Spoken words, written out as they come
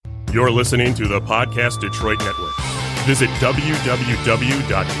You're listening to the Podcast Detroit Network. Visit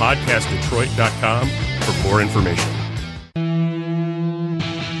www.podcastdetroit.com for more information.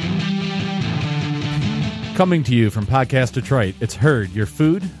 Coming to you from Podcast Detroit, it's Herd, your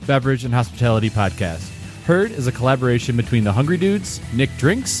food, beverage, and hospitality podcast. Herd is a collaboration between the Hungry Dudes, Nick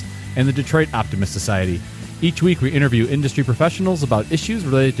Drinks, and the Detroit Optimist Society. Each week we interview industry professionals about issues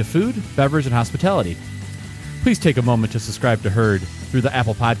related to food, beverage, and hospitality. Please take a moment to subscribe to Herd through the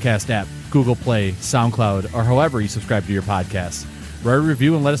Apple Podcast app, Google Play, SoundCloud, or however you subscribe to your podcasts. Write a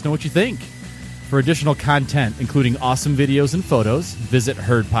review and let us know what you think. For additional content, including awesome videos and photos, visit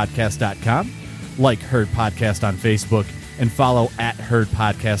herdpodcast.com, like Herd Podcast on Facebook, and follow at Herd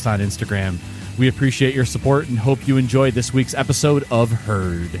Podcast on Instagram. We appreciate your support and hope you enjoy this week's episode of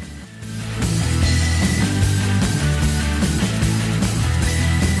Herd.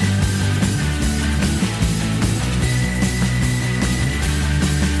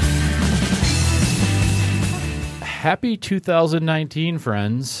 Happy 2019,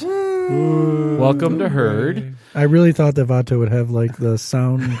 friends. Welcome to Herd. I really thought that Vato would have like the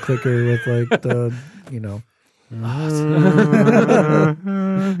sound clicker with like the, you know.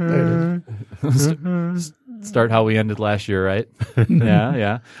 Start how we ended last year, right?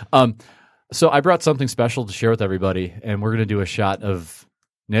 Yeah. So I brought something special to share with everybody, and we're going to do a shot of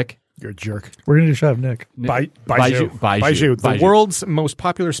Nick. You're a jerk. We're going to do a shot of Nick. Baijiu. The world's most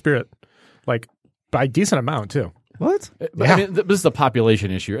popular spirit. Like, by a decent amount, too. What? I mean, this is a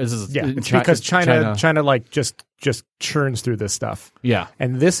population issue. This is because China like just churns through this stuff. Yeah,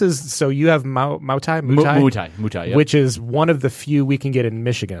 and this is so you have Mutai, yep. Which is one of the few we can get in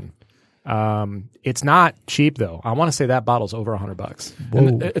Michigan. It's not cheap though. I want to say that bottle's over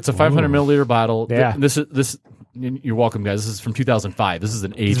 $100. It's a 500 milliliter bottle. Yeah, this. You're welcome, guys. This is from 2005. This is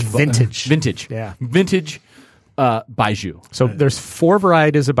an aged vintage. Yeah, vintage. Baijiu. So there's 4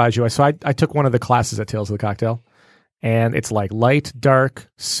 varieties of Baijiu. So I took one of the classes at Tales of the Cocktail, and it's like light, dark,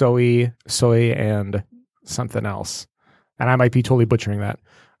 soy, and something else. And I might be totally butchering that.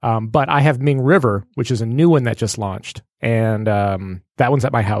 But I have Ming River, which is a new one that just launched, and that one's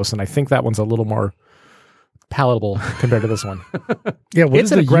at my house, and I think that one's a little more palatable compared to this one. Yeah, what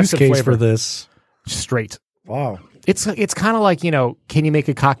is an the aggressive use case flavor for this? Straight. Wow. It's kind of like, can you make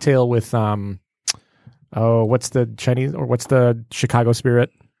a cocktail with what's the Chinese or what's the Chicago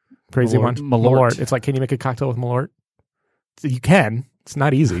spirit? Crazy Malort. one. Malort. It's like, can you make a cocktail with Malort? You can. It's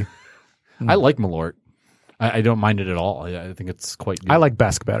not easy. I like Malort. I don't mind it at all. I think it's quite good. I like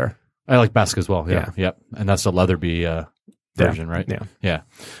Besk better. I like Besk as well. Yeah. Yep. And that's the Leatherby version, right? Yeah.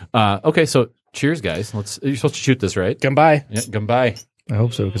 Okay, so cheers, guys. You're supposed to shoot this, right? Gumbai. Yeah, Gumbai. I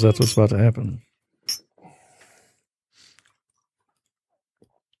hope so, because that's what's about to happen.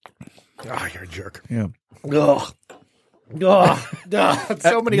 Oh, you're a jerk. Yeah. Ugh.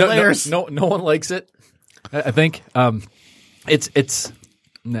 So many layers. No one likes it. I think it's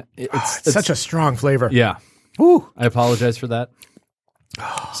such a strong flavor. Yeah. Woo. I apologize for that.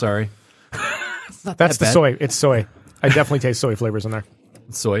 Sorry. That's the soy. It's soy. I definitely taste soy flavors in there.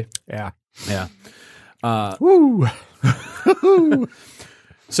 Soy. Yeah. Woo.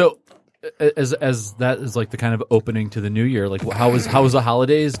 So, as that is like the kind of opening to the new year, like how was the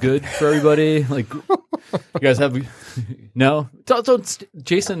holidays? Good for everybody? Like, you guys have no?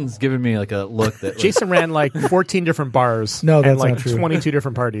 Jason's giving me like a look that Jason ran like 14 different bars. No, that's and like not true. 22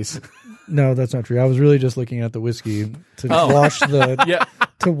 different parties. No, that's not true. I was really just looking at the whiskey to wash the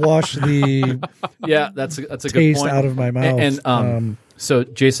that's a good taste point. out of my mouth. And so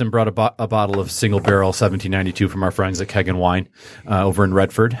Jason brought a bottle of single barrel 1792 from our friends at Keg and Wine over in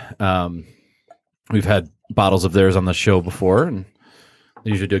Redford. We've had bottles of theirs on the show before, and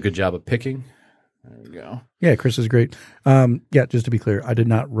they usually do a good job of picking. There we go. Yeah, Chris is great. Just to be clear, I did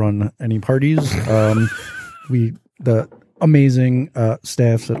not run any parties. The amazing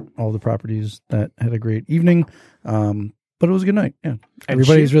staffs at all the properties that had a great evening. But it was a good night. Yeah,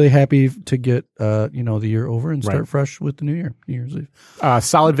 everybody's really happy to get the year over and start fresh with the new year, New Year's Eve.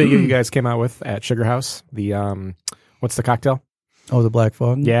 Solid video you guys came out with at Sugar House. The what's the cocktail? Oh, the Black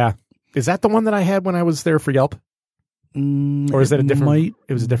Fog. Yeah, is that the one that I had when I was there for Yelp? Or is that a different?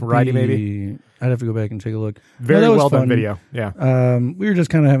 It was a different variety, maybe. I'd have to go back and take a look. Very well done video. Yeah. We were just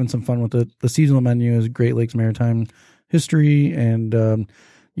kind of having some fun with it. The seasonal menu is Great Lakes Maritime history, and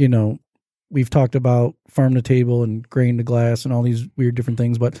we've talked about farm to table and grain to glass and all these weird different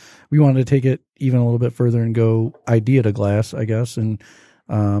things, but we wanted to take it even a little bit further and go idea to glass, I guess, and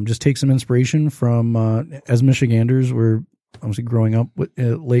just take some inspiration from as Michiganders, we're obviously growing up with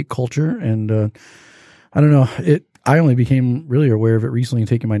lake culture, and I don't know, I only became really aware of it recently,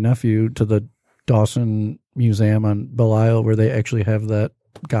 taking my nephew to the Dawson Museum on Belle Isle, where they actually have that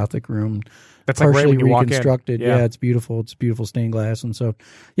Gothic room. That's like right partially when you walk in. reconstructed. Yeah. Yeah, it's beautiful. It's beautiful stained glass, and so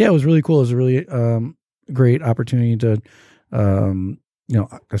yeah, it was really cool. It was a really great opportunity to,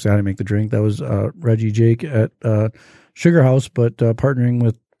 I said I didn't make the drink. That was Reggie Jake at Sugar House, but partnering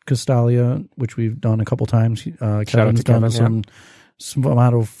with Castalia, which we've done a couple times. Kevin's done some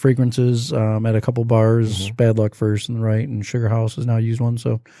amount of fragrances at a couple bars. Bad Luck First and Right, and Sugar House has now used one.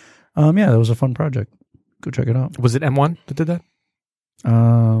 So, that was a fun project. Go check it out. Was it M1 that did that?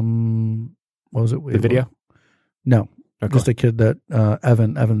 What was it? The video? No, Okay. just a kid that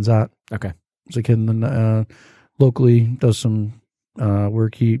Evan Zott. Okay. It's a kid that locally does some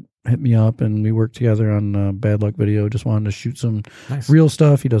work. He hit me up and we worked together on Bad Luck video. Just wanted to shoot some Nice. real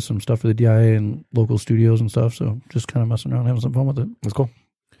stuff. He does some stuff for the DIA and local studios and stuff. So just kind of messing around, having some fun with it. That's cool.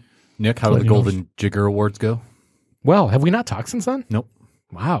 Nick, how did the Golden Jigger Awards go? Well, have we not talked since then? Nope.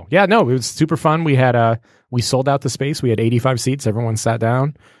 Wow. Yeah, no, it was super fun. We had we sold out the space. We had 85 seats. Everyone sat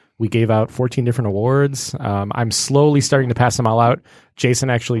down. We gave out 14 different awards. I'm slowly starting to pass them all out. Jason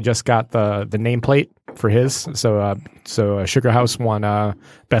actually just got the nameplate for his. So Sugar House won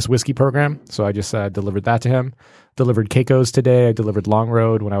Best Whiskey Program. So I just delivered that to him. Delivered Keiko's today. I delivered Long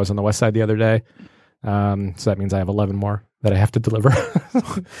Road when I was on the West Side the other day. So that means I have 11 more that I have to deliver.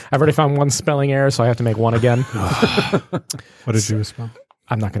 I've already found one spelling error, so I have to make one again. What did you spell?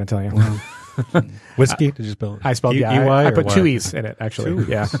 I'm not going to tell you. Whiskey? Did you spell it? I spelled EY I put or two Y? E's in it, actually.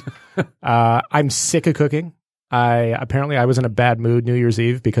 Yeah. I'm sick of cooking. I was in a bad mood New Year's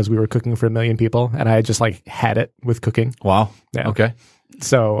Eve because we were cooking for 1 million people, and I had just had it with cooking. Wow. Yeah. Okay.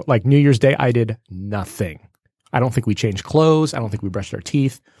 So New Year's Day, I did nothing. I don't think we changed clothes. I don't think we brushed our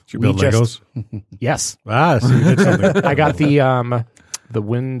teeth. Did you build Legos? Yes. So you did something. I got the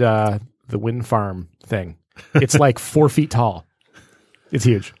wind farm thing. It's like 4 feet tall. It's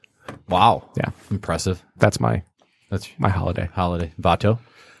huge. Wow. Yeah. Impressive. That's my Holiday. Vato.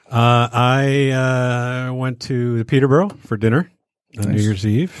 I went to the Peterborough for dinner on New Year's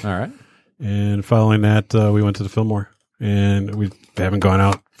Eve. All right. And following that, we went to the Fillmore. And we haven't gone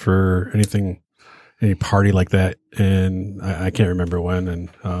out for any party like that. And I can't remember when.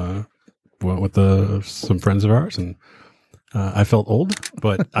 And went with some friends of ours. And I felt old,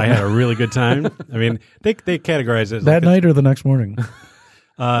 but I had a really good time. I mean, they categorize it as That night or the next morning?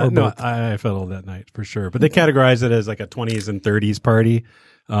 No, I felt old that night for sure. But they categorize it as like a 20s and 30s party.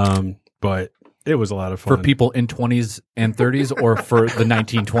 But it was a lot of fun. For people in 20s and 30s or for the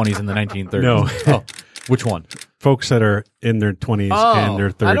 1920s and the 1930s? No. Oh, which one? Folks that are in their 20s and their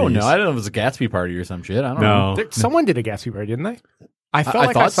 30s. I don't know. I don't know if it was a Gatsby party or some shit. I don't know. Someone did a Gatsby party, didn't they? I felt like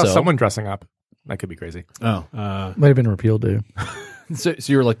I thought saw so. someone dressing up. That could be crazy. Oh. Might have been Repeal Day. So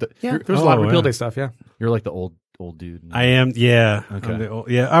you were like the Yeah, there was a lot of Repeal Day stuff, yeah. you're like the old dude. I am, yeah.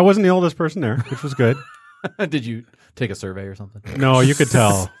 Okay. I wasn't the oldest person there, which was good. Did you take a survey or something? No, you could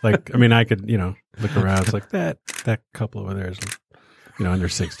tell. I could, look around. It's like that couple over there is, in their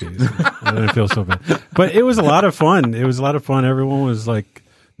 60s. I didn't feel so bad. But it was a lot of fun. Everyone was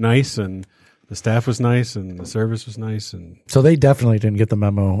nice, and the staff was nice, and the service was nice, and So they definitely didn't get the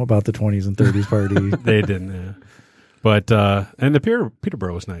memo about the 20s and 30s party. they didn't. Yeah. But and the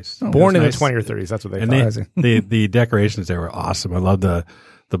Peterborough was nice. Born in nice. the 20s or 30s, that's what they And thought. the decorations there were awesome. I love the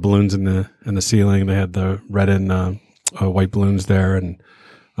balloons in the ceiling. They had the red and white balloons there, and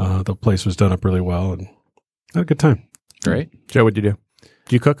the place was done up really well, and I had a good time. Great. Joe, what'd you do?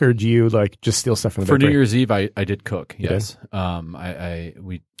 Do you cook or do you just steal stuff from the For New bakery? Year's Eve, I did cook. You Yes. did?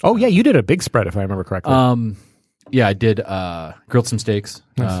 Oh yeah, you did a big spread if I remember correctly. Yeah, I did grilled some steaks,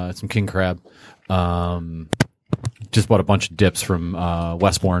 some king crab. Just bought a bunch of dips from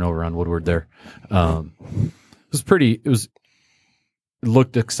Westbourne over on Woodward there. It was pretty. It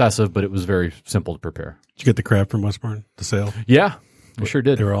looked excessive, but it was very simple to prepare. Did you get the crab from Westbourne, the sale? Yeah, I sure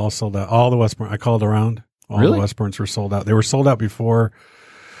did. They were all sold out. All the Westbourne. I called around. All Really? the Westbournes were sold out. They were sold out before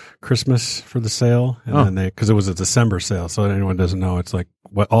Christmas for the sale, and then because it was a December sale. So anyone doesn't know, it's like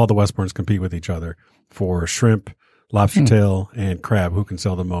all the Westbournes compete with each other for shrimp, lobster tail, and crab. Who can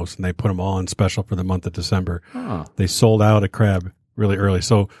sell the most? And they put them all on special for the month of December. Oh. They sold out a crab really early.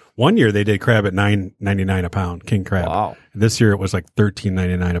 So one year they did crab at $9.99 a pound, king crab. Wow. This year it was like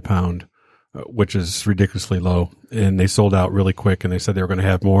 $13.99 a pound, which is ridiculously low. And they sold out really quick. And they said they were going to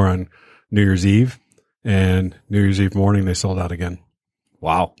have more on New Year's Eve. And New Year's Eve morning they sold out again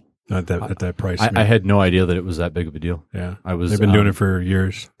Wow. at that price. I had no idea that it was that big of a deal. yeah. I was. They've been doing it for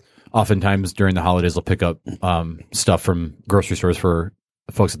years. Oftentimes during the holidays, I'll pick up stuff from grocery stores for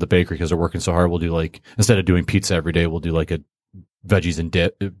folks at the bakery because they're working so hard. We'll do instead of doing pizza every day, we'll do a veggies and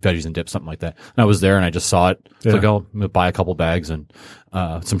dip, something like that. And I was there and I just saw it. It's Yeah. I'm gonna buy a couple bags and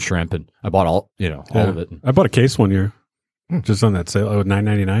some shrimp, and I bought all of it. I bought a case one year. just on that sale. Oh,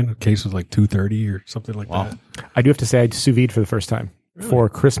 $9.99. A case was like $2.30 or something like that. I do have to say I sous vide for the first time. For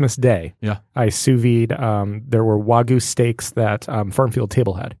Christmas Day. Yeah. I sous vide. There were Wagyu steaks that Farm Field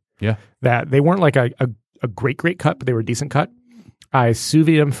Table had. Yeah. That they weren't like a great cut, but they were a decent cut. I sous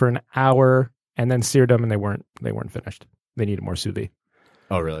vide them for an hour and then seared them, and they weren't finished. They needed more sous vide.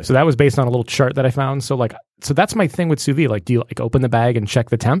 Oh, really? So that was based on a little chart that I found. So that's my thing with sous vide. Like, do you like open the bag and check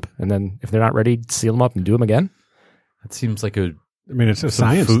the temp, and then if they're not ready, seal them up and do them again? That seems like a I mean, it's a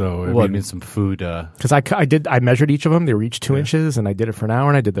science, food, though. I mean, some food. Because I measured each of them. They were each 2 inches, and I did it for an hour,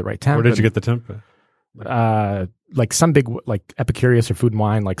 and I did the right temp. Where did you get the temp? Like some big, like Epicurious or Food and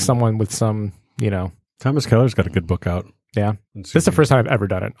Wine, like someone with some, Thomas Keller's got a good book out. Yeah. This is the first time I've ever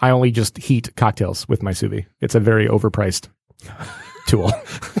done it. I only just heat cocktails with my sous vide. It's a very overpriced tool.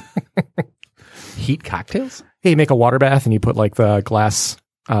 Heat cocktails? Yeah, you make a water bath and you put like the glass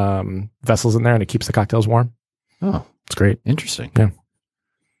vessels in there and it keeps the cocktails warm. Oh, it's great. Interesting. Yeah.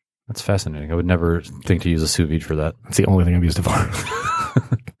 That's fascinating. I would never think to use a sous vide for that. That's the only thing I've used it for.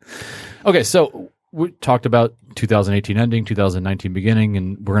 Okay, so we talked about 2018 ending, 2019 beginning,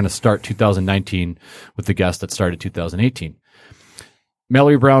 and we're going to start 2019 with the guest that started 2018.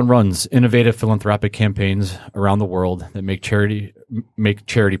 Mallory Brown runs innovative philanthropic campaigns around the world that make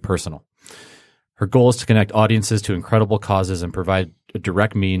charity personal. Her goal is to connect audiences to incredible causes and provide a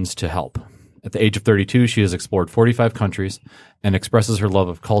direct means to help. At the age of 32, she has explored 45 countries and expresses her love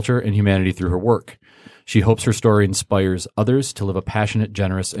of culture and humanity through her work. She hopes her story inspires others to live a passionate,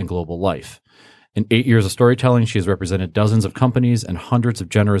 generous, and global life. In 8 years of storytelling, she has represented dozens of companies and hundreds of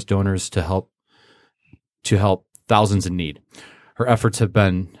generous donors to help thousands in need. Her efforts have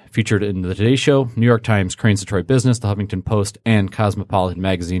been featured in The Today Show, New York Times, Crain's Detroit Business, The Huffington Post, and Cosmopolitan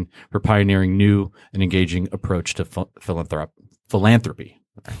Magazine for pioneering new and engaging approach to philanthropy.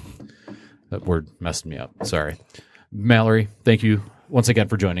 That word messed me up. Sorry. Mallory, thank you once again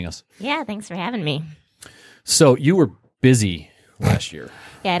for joining us. Yeah, thanks for having me. So you were busy last year.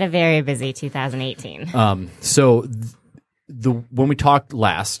 Yeah, I had a very busy 2018. So when we talked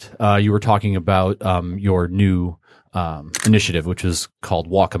last, you were talking about your new initiative, which is called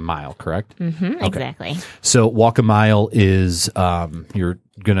Walk a Mile, correct? Mm-hmm, exactly. So Walk a Mile is you're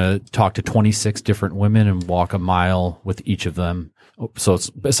going to talk to 26 different women and walk a mile with each of them. So it's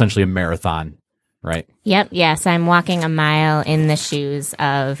essentially a marathon, right? Yep. Yes, I'm walking a mile in the shoes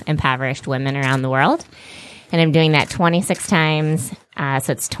of impoverished women around the world. And I'm doing that 26 times.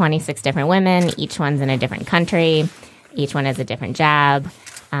 So it's 26 different women. Each one's in a different country. Each one has a different job.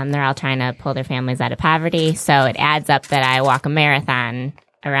 They're all trying to pull their families out of poverty. So it adds up that I walk a marathon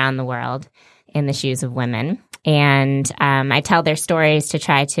around the world in the shoes of women. And I tell their stories to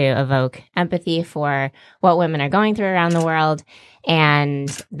try to evoke empathy for what women are going through around the world. And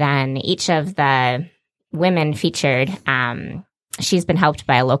then each of the women featured, she's been helped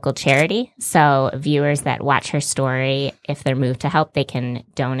by a local charity. So viewers that watch her story, if they're moved to help, they can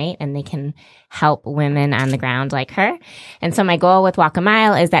donate and they can help women on the ground like her. And so my goal with Walk a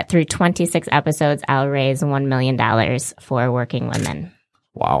Mile is that through 26 episodes, I'll raise $1 million for working women.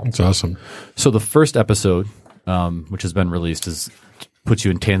 Wow. That's awesome. So the first episode, which has been released, puts you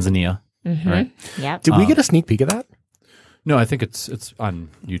in Tanzania, right? Yep. Did we get a sneak peek of that? No, I think it's on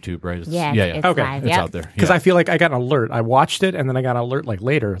YouTube, right? Yeah, yeah. it's Okay. live. It's Yep. out there. Because Yeah. I feel like I got an alert. I watched it, and then I got an alert like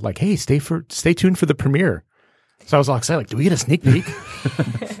later, like, hey, stay tuned for the premiere. So I was all excited, like, do we get a sneak peek?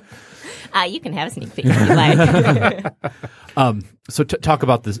 You can have a sneak peek if you like. So talk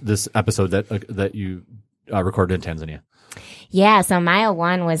about this episode that you recorded in Tanzania. Yeah, so mile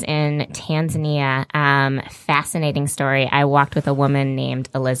one was in Tanzania. Fascinating story. I walked with a woman named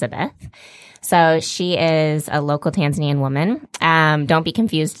Elizabeth. So she is a local Tanzanian woman. Don't be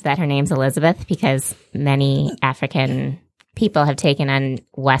confused that her name's Elizabeth because many African people have taken on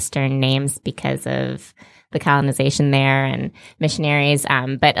Western names because of the colonization there and missionaries.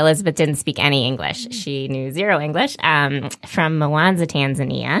 But Elizabeth didn't speak any English. She knew zero English from Mwanza,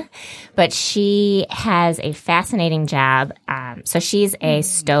 Tanzania. But she has a fascinating job. So she's a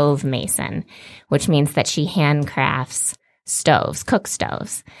stove mason, which means that she handcrafts stoves, cook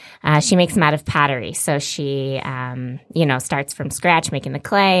stoves. She makes them out of pottery. So she, starts from scratch making the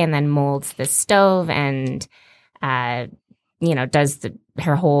clay and then molds the stove and, does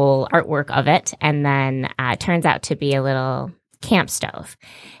her whole artwork of it. And then turns out to be a little camp stove.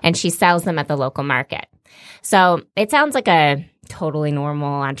 And she sells them at the local market. So it sounds like a totally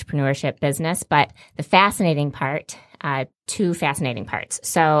normal entrepreneurship business, but the fascinating part, two fascinating parts.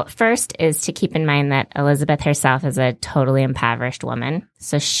 So first is to keep in mind that Elizabeth herself is a totally impoverished woman.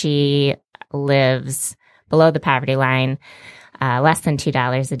 So she lives below the poverty line, less than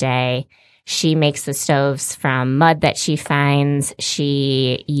 $2 a day. She makes the stoves from mud that she finds.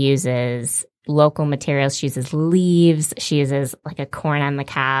 She uses local materials. She uses leaves. She uses like a corn on the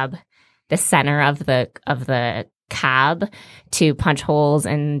cob, the center of the cob, to punch holes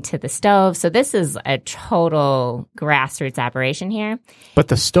into the stove. So this is a total grassroots operation here. But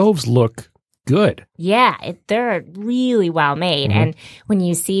the stoves look good. Yeah, they're really well made. And when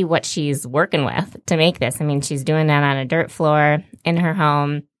you see what she's working with to make this, I mean, she's doing that on a dirt floor in her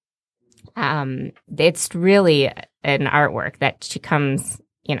home. It's really an artwork that she comes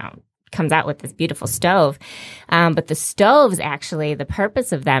out with this beautiful stove. But the stoves, actually, the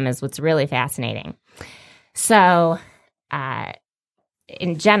purpose of them is what's really fascinating. So,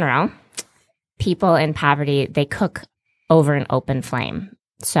 in general, people in poverty, they cook over an open flame.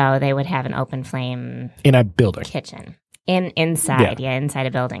 So they would have an open flame In a building. kitchen inside a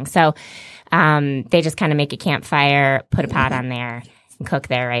building. So they just kind of make a campfire, put a pot on there, and cook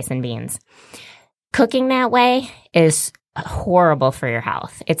their rice and beans. Cooking that way is horrible for your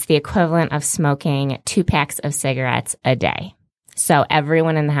health. It's the equivalent of smoking 2 packs of cigarettes a day. So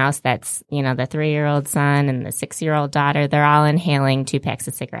everyone in the house, that's, the 3-year-old son and the 6-year-old daughter, they're all inhaling 2 packs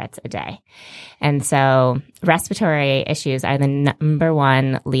of cigarettes a day. And so respiratory issues are the number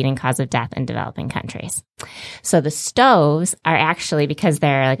one leading cause of death in developing countries. So the stoves are actually, because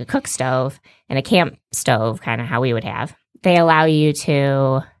they're like a cook stove and a camp stove, kind of how we would have, they allow you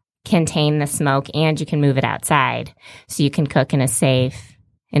to contain the smoke and you can move it outside. So you can cook in a safe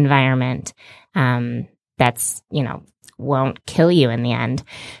environment that's, won't kill you in the end.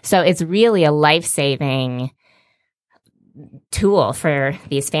 So it's really a life-saving tool for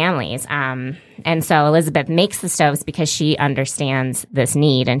these families. And so Elizabeth makes the stoves because she understands this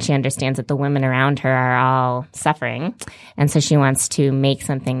need and she understands that the women around her are all suffering. And so she wants to make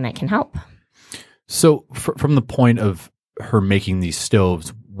something that can help. So from the point of her making these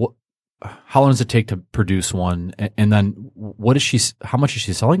stoves, how long does it take to produce one? And then how much is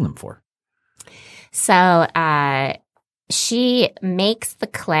she selling them for? So she makes the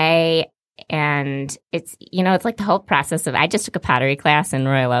clay, and it's like the whole process of, I just took a pottery class in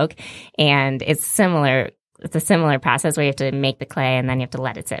Royal Oak, and it's similar. It's a similar process where you have to make the clay and then you have to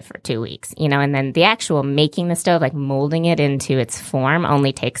let it sit for 2 weeks, and then the actual making the stove, like molding it into its form,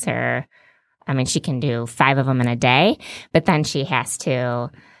 only takes her, she can do 5 of them in a day, but then she has to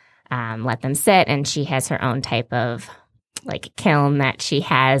let them sit, and she has her own type of like kiln that she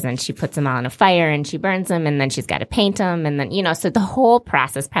has, and she puts them all on a fire and she burns them, and then she's got to paint them, and then so the whole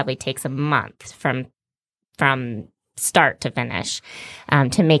process probably takes a month from start to finish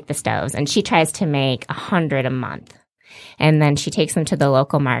to make the stoves. And she tries to make 100 a month, and then she takes them to the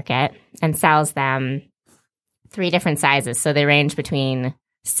local market and sells them 3 different sizes. So they range between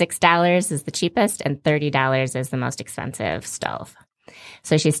 $6 is the cheapest and $30 is the most expensive stove.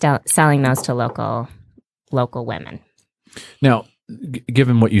 So she's still selling those to local women. Now,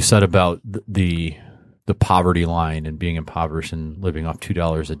 given what you said about the poverty line and being impoverished and living off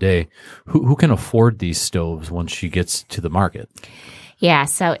 $2 a day, who can afford these stoves once she gets to the market? Yeah,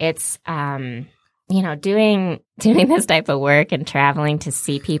 so it's doing this type of work and traveling to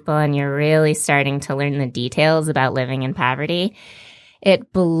see people, and you're really starting to learn the details about living in poverty.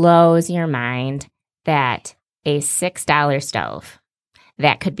 It blows your mind that a $6 stove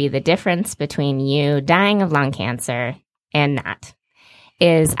that could be the difference between you dying of lung cancer and not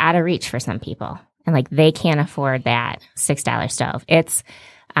is out of reach for some people. And they can't afford that $6 stove. It's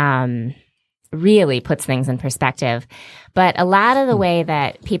really puts things in perspective. But a lot of the way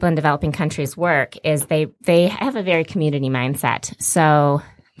that people in developing countries work is they have a very community mindset. So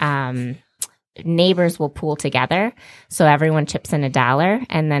neighbors will pool together. So everyone chips in $1,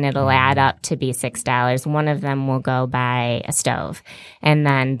 and then it'll add up to be $6. One of them will go buy a stove. And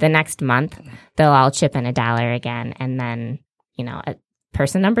then the next month, they'll all chip in $1 again. And then,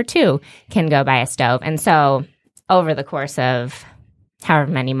 person number 2 can go buy a stove. And so over the course of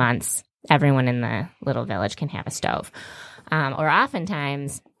however many months, everyone in the little village can have a stove. Or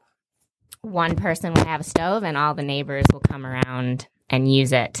oftentimes, one person will have a stove and all the neighbors will come around and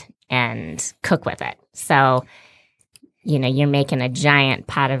use it and cook with it. So, you're making a giant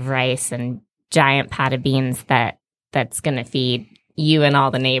pot of rice and giant pot of beans that's going to feed you and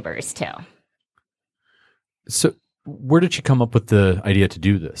all the neighbors too. So where did she come up with the idea to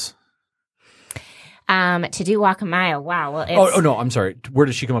do this? To do Walk a Mile. Wow. Well, no, I'm sorry. Where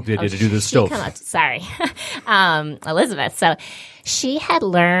did she come up with the idea to do the stove? Sorry. Elizabeth. So she had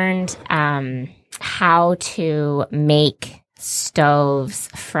learned how to make stoves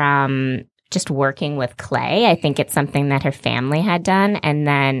from just working with clay. I think it's something that her family had done. And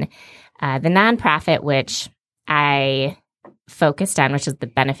then the nonprofit, which I focused on, which is the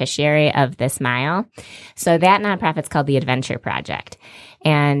beneficiary of this mile. So that nonprofit's called the Adventure Project,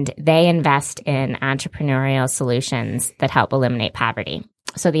 and they invest in entrepreneurial solutions that help eliminate poverty.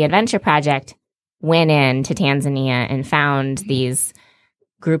 So the Adventure Project went into Tanzania and found these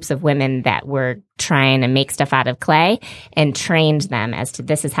groups of women that were trying to make stuff out of clay and trained them as to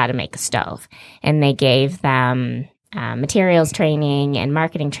this is how to make a stove. And they gave them materials training and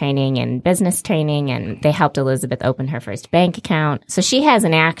marketing training and business training, and they helped Elizabeth open her first bank account. So she has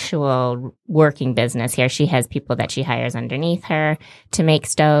an actual working business here. She has people that she hires underneath her to make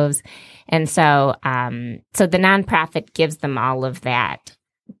stoves. And so so the nonprofit gives them all of that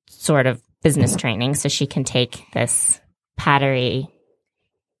sort of business training so she can take this pottery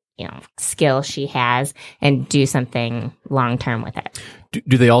skill she has and do something long term with it.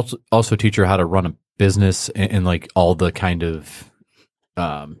 Do they also teach her how to run a business and like all the kind of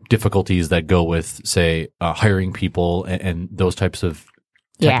difficulties that go with, say, hiring people and those types of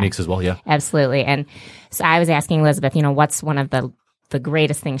techniques as well? Yeah, absolutely. And so I was asking Elizabeth, what's one of the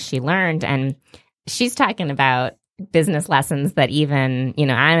greatest things she learned? And she's talking about business lessons that even,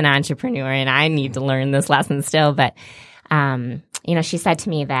 I'm an entrepreneur and I need to learn this lesson still. But, she said to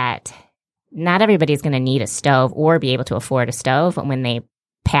me that not everybody's going to need a stove or be able to afford a stove when they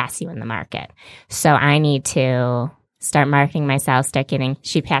pass you in the market. So I need to start marketing myself,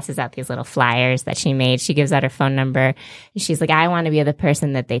 she passes out these little flyers that she made. She gives out her phone number. She's like, I want to be the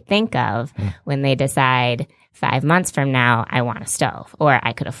person that they think of when they decide 5 months from now, I want a stove or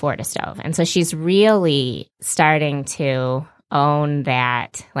I could afford a stove. And so she's really starting to own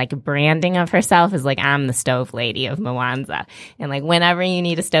that, like, branding of herself is like, I'm the stove lady of Mwanza. And like, whenever you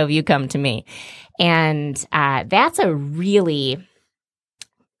need a stove, you come to me. And that's a really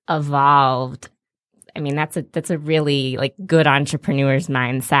evolved, that's a really like good entrepreneur's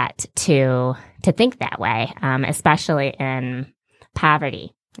mindset to think that way, especially in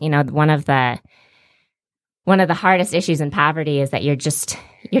poverty. One of the hardest issues in poverty is that you're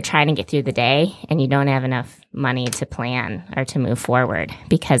trying to get through the day and you don't have enough money to plan or to move forward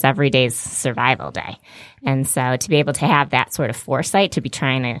because every day's survival day. And so to be able to have that sort of foresight, to be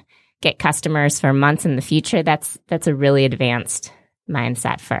trying to get customers for months in the future, that's a really advanced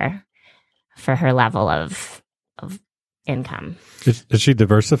mindset for her level of income. Does she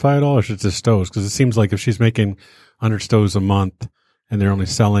diversify at all, or is it just stoves? Because it seems like if she's making 100 stoves a month and they're only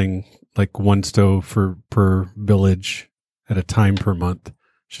selling like one stove per village at a time per month,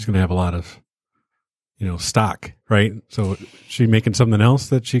 she's going to have a lot of, stock, right? So is she making something else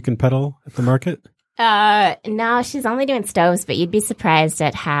that she can peddle at the market? No, she's only doing stoves, but you'd be surprised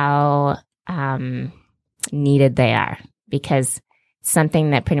at how needed they are, because it's something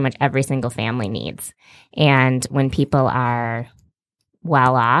that pretty much every single family needs. And when people are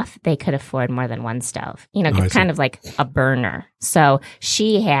well off, they could afford more than one stove. It's kind of like a burner. So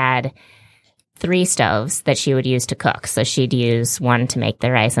she had 3 stoves that she would use to cook. So she'd use one to make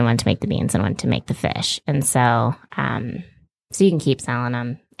the rice and one to make the beans and one to make the fish. And so, so you can keep selling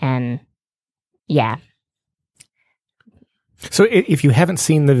them. And yeah. So if you haven't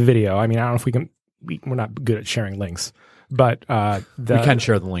seen the video, I don't know if we're not good at sharing links, but we can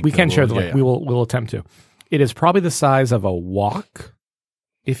share the link. We can share the link. Yeah. We'll attempt to. It is probably the size of a wok,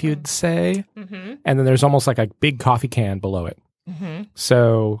 if you'd say. Mm-hmm. And then there's almost like a big coffee can below it. Mm-hmm.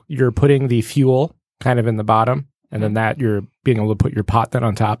 So you're putting the fuel kind of in the bottom, and then that you're being able to put your pot then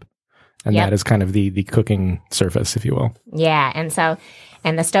on top. And that is kind of the cooking surface, if you will. Yeah.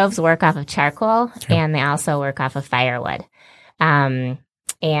 And the stoves work off of charcoal, and they also work off of firewood.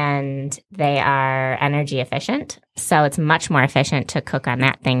 And they are energy efficient. So it's much more efficient to cook on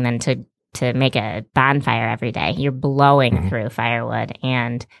that thing than to make a bonfire every day. You're blowing through firewood,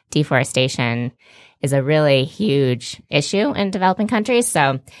 and deforestation is a really huge issue in developing countries.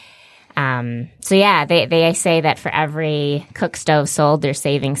 So they say that for every cook stove sold, they're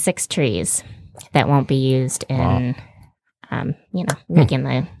saving 6 trees that won't be used in,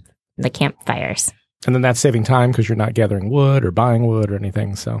 making the campfires. And then that's saving time because you're not gathering wood or buying wood or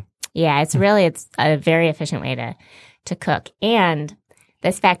anything. So yeah, it's a very efficient way to cook. And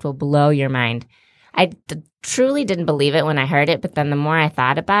this fact will blow your mind. I truly didn't believe it when I heard it, but then the more I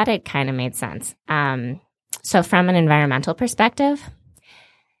thought about it, it kind of made sense. So from an environmental perspective,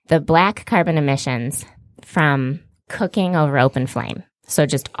 the black carbon emissions from cooking over open flame, so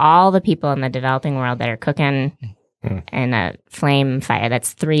just all the people in the developing world that are cooking in a flame fire,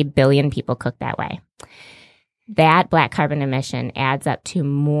 that's 3 billion people cook that way. That black carbon emission adds up to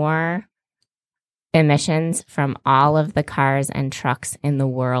more emissions from all of the cars and trucks in the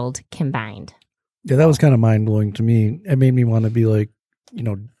world combined. Yeah, that was kind of mind blowing to me. It made me want to be like,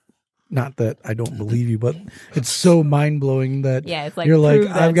 not that I don't believe you, but it's so mind blowing that Yeah, it's like, you're like,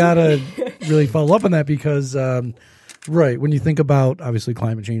 prove that I've to got to me. really follow up on that because, right, when you think about obviously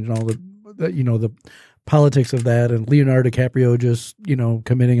climate change and all the politics of that, and Leonardo DiCaprio just,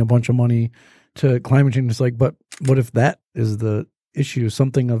 committing a bunch of money to climate change, it's like, but what if that is the issue?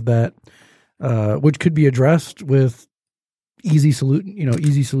 Something of that, which could be addressed with easy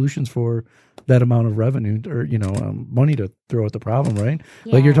solutions for that amount of revenue or money to throw at the problem, right?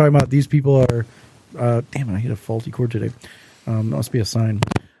 Yeah. Like you're talking about, these people are damn it, I hit a faulty cord today. That must be a sign.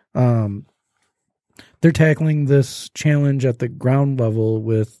 They're tackling this challenge at the ground level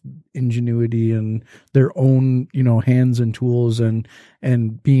with ingenuity and their own hands and tools and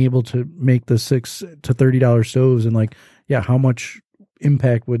being able to make the $6 to $30 stoves, and like, yeah, how much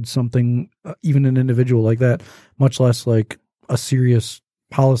impact would something, even an individual like that, much less like a serious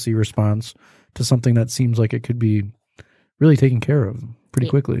policy response to something that seems like it could be really taken care of pretty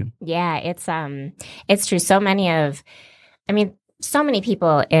quickly. Yeah, it's true. So many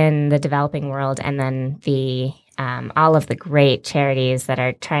people in the developing world, and then the all of the great charities that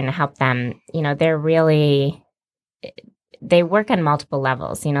are trying to help them, they work on multiple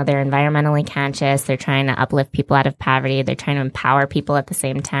levels. They're environmentally conscious. They're trying to uplift people out of poverty. They're trying to empower people at the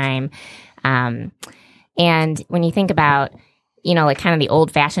same time. And when you think about, like kind of the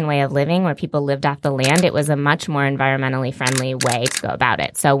old fashioned way of living where people lived off the land, it was a much more environmentally friendly way to go about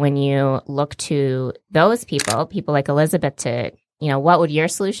it. So when you look to those people like Elizabeth, to, what would your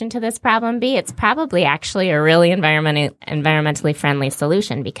solution to this problem be? It's probably actually a really environmentally friendly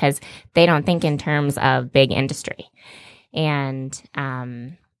solution, because they don't think in terms of big industry. And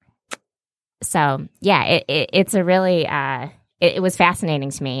so, yeah, it's a really, it was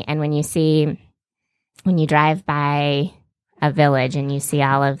fascinating to me. And when you drive by a village and you see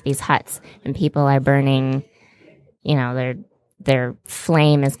all of these huts and people are burning, their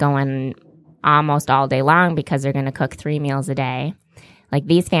flame is going almost all day long because they're going to cook 3 meals a day. Like,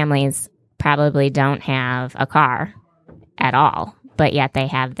 these families probably don't have a car at all, but yet they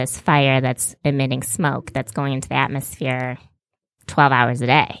have this fire that's emitting smoke that's going into the atmosphere 12 hours a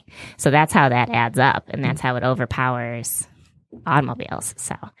day. So that's how that adds up, and that's how it overpowers automobiles.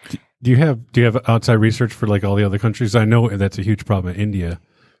 So Do you have outside research for like all the other countries? I know that's a huge problem in India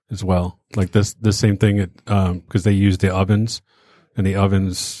as well. Like the same thing, because they use the ovens, and the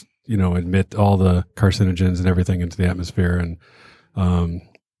ovens, emit all the carcinogens and everything into the atmosphere. And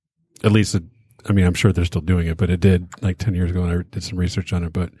at least, I'm sure they're still doing it, but it did like 10 years ago, and I did some research on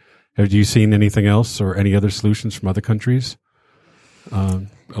it. But have you seen anything else or any other solutions from other countries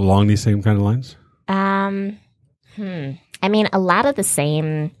along these same kind of lines? A lot of the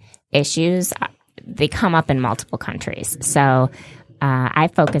same issues, they come up in multiple countries. So I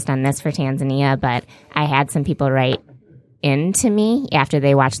focused on this for Tanzania, but I had some people write into me after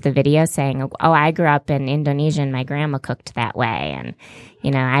they watched the video saying, oh, I grew up in Indonesia and my grandma cooked that way.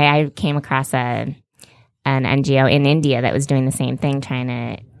 And, I came across an NGO in India that was doing the same thing,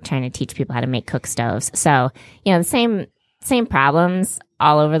 trying to teach people how to make cook stoves. So, the same problems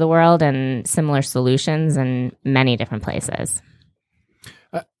all over the world and similar solutions in many different places.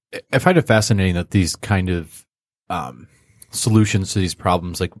 I find it fascinating that these kind of solutions to these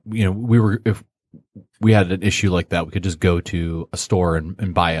problems, like, if we had an issue like that, we could just go to a store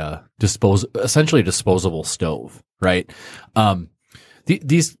and buy essentially a disposable stove, right?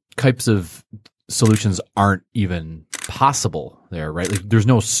 These types of solutions aren't even possible there, right? Like, there's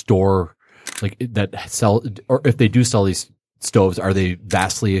no store like that sell, or if they do sell these stoves, are they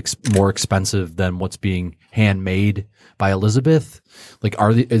vastly more expensive than what's being handmade by Elizabeth? Like,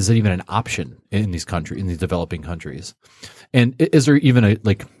 is it even an option in these developing countries? And is there even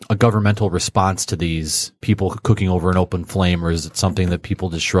a governmental response to these people cooking over an open flame, or is it something that people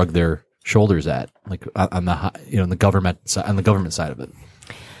just shrug their shoulders at, like on the government side of it?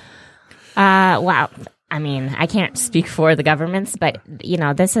 Wow. I can't speak for the governments, but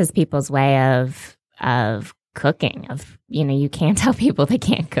this is people's way of cooking. You can't tell people they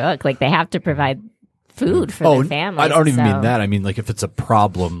can't cook. Like, they have to provide food for their families. I don't even mean that. I mean, like, if it's a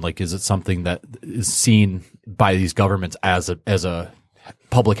problem, like, is it something that is seen by these governments as a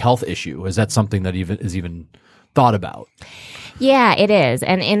public health issue? Is that something that is even thought about? Yeah, it is.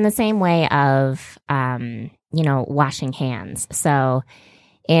 And in the same way of, washing hands. So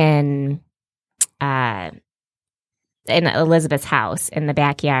in Elizabeth's house in the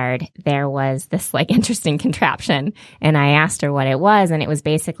backyard, there was this interesting contraption, and I asked her what it was, and it was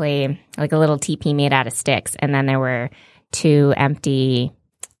basically like a little teepee made out of sticks, and then there were 2 emptied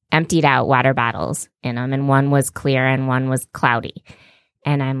out water bottles in them, and one was clear and one was cloudy.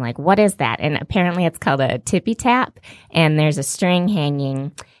 And I'm like, what is that? And apparently it's called a tippy tap, and there's a string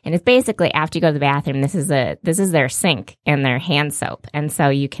hanging, and it's basically after you go to the bathroom, this is their sink and their hand soap. And so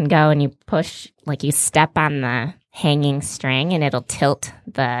you can go and you push, like you step on the hanging string and it'll tilt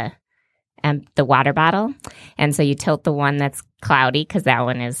the water bottle. And so you tilt the one that's cloudy because that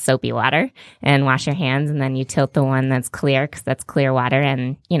one is soapy water and wash your hands. And then you tilt the one that's clear because that's clear water.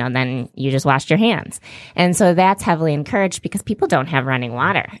 And, then you just wash your hands. And so that's heavily encouraged because people don't have running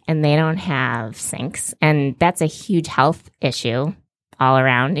water and they don't have sinks. And that's a huge health issue all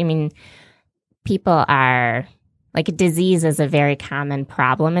around. I mean, people are like, disease is a very common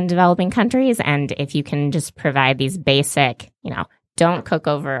problem in developing countries. And if you can just provide these basic, don't cook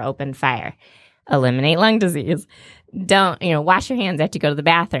over open fire, eliminate lung disease, don't, wash your hands after you go to the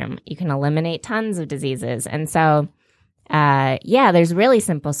bathroom, you can eliminate tons of diseases. And so, there's really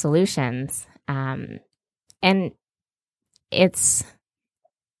simple solutions. And it's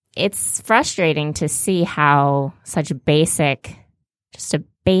frustrating to see how such just a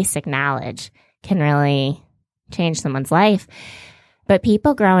basic knowledge can really change someone's life. But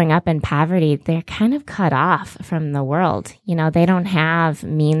people growing up in poverty, they're kind of cut off from the world. They don't have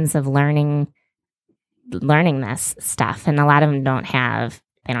means of learning this stuff. And a lot of them don't have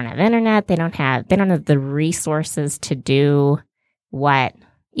internet. They don't have the resources to do what,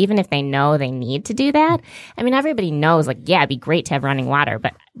 even if they know they need to do that. I mean, everybody knows, like, yeah, it'd be great to have running water,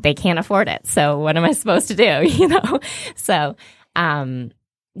 but they can't afford it. So what am I supposed to do? So,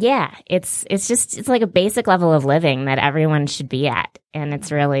 it's like a basic level of living that everyone should be at. And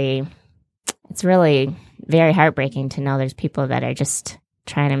it's really very heartbreaking to know there's people that are just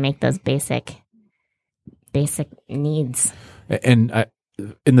trying to make those basic needs. And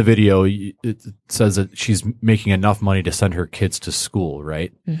in the video, it says that she's making enough money to send her kids to school,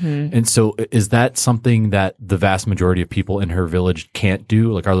 right? Mm-hmm. And so is that something that the vast majority of people in her village can't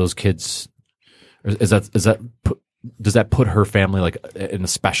do? Like, are those kids, does that put her family like in a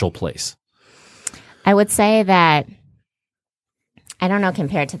special place? I would say that, I don't know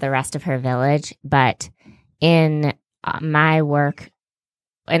compared to the rest of her village, but in my work,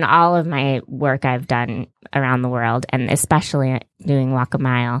 in all of my work I've done around the world, and especially doing Walk a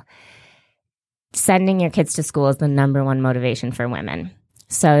Mile, sending your kids to school is the number one motivation for women.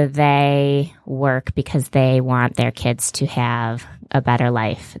 So they work because they want their kids to have a better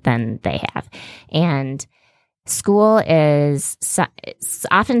life than they have. And school is,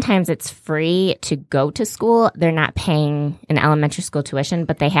 oftentimes it's free to go to school. They're not paying an elementary school tuition,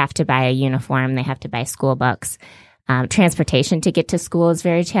 but they have to buy a uniform. They have to buy school books. Transportation to get to school is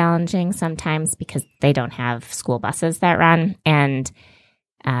very challenging sometimes because they don't have school buses that run. And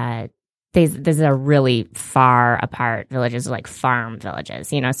these are really far apart villages, like farm villages,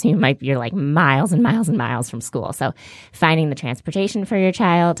 so you're like miles and miles and miles from school. So finding the transportation for your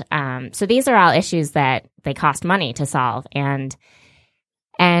child. So these are all issues that they cost money to solve. And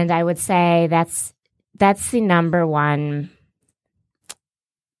I would say that's the number one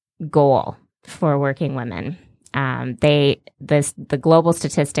goal for working women. The global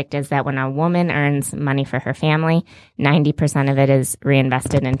statistic is that when a woman earns money for her family, 90% of it is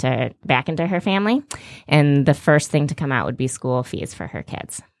reinvested back into her family. And the first thing to come out would be school fees for her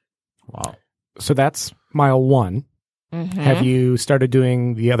kids. Wow. So that's mile 1. Mm-hmm. Have you started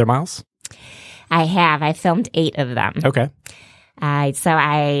doing the other miles? I have. I filmed 8 of them. Okay. So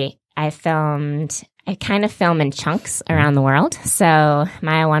I kind of film in chunks around the world. So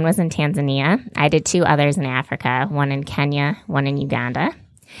mile 1 was in Tanzania. I did 2 others in Africa, 1 in Kenya, 1 in Uganda.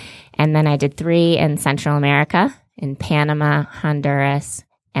 And then I did 3 in Central America, in Panama, Honduras,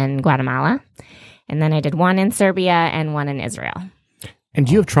 and Guatemala. And then I did 1 in Serbia and 1 in Israel. And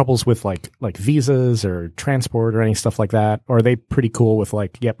do you have troubles with like visas or transport or any stuff like that? Or are they pretty cool with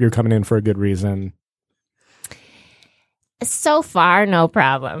like, yep, you're coming in for a good reason? So far, no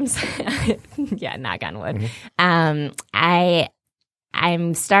problems. Yeah, knock on wood. Mm-hmm.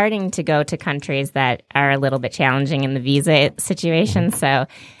 I'm starting to go to countries that are a little bit challenging in the visa situation. Mm-hmm. So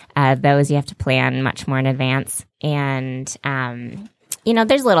those you have to plan much more in advance. And,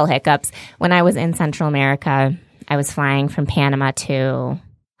 there's little hiccups. When I was in Central America, I was flying from Panama to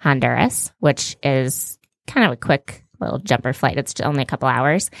Honduras, which is kind of a quick little jumper flight. It's only a couple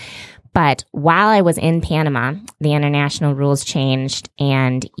hours. But while I was in Panama, the international rules changed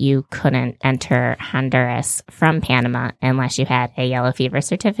and you couldn't enter Honduras from Panama unless you had a yellow fever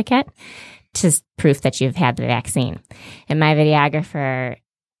certificate to proof that you've had the vaccine. And my videographer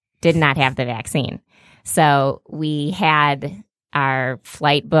did not have the vaccine. So we had our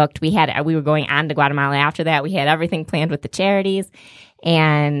flight booked. We were going on to Guatemala after that. We had everything planned with the charities.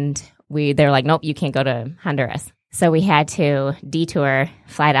 And they're like, nope, you can't go to Honduras. So we had to detour,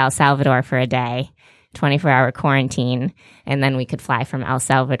 fly to El Salvador for a day, 24-hour quarantine, and then we could fly from El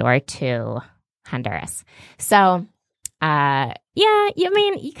Salvador to Honduras. So,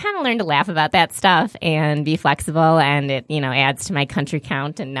 you kind of learn to laugh about that stuff and be flexible, and it, adds to my country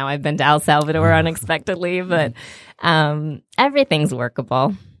count. And now I've been to El Salvador unexpectedly, but everything's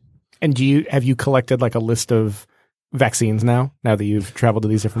workable. And have you collected like a list of vaccines now that you've traveled to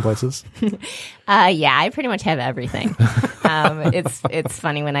these different places? Yeah, I pretty much have everything. It's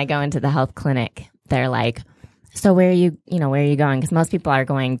funny when I go into the health clinic, they're like, so where are you going? Because most people are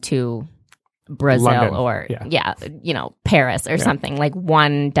going to Brazil London. or Paris or something, like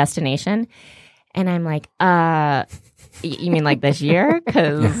one destination. And I'm like, you mean like this year?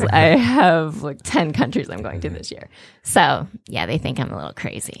 Because I have like 10 countries I'm going to this year. So yeah, they think I'm a little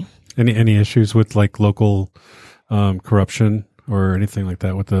crazy. Any issues with like local corruption or anything like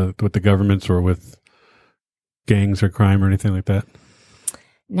that with the governments or with gangs or crime or anything like that?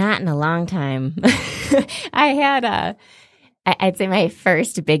 Not in a long time. I had I'd say my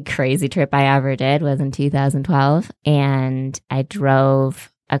first big crazy trip I ever did was in 2012, and I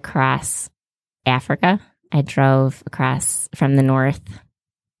drove across Africa. I drove across from the north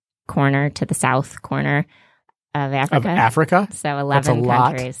corner to the south corner of Africa. Of Africa? So 11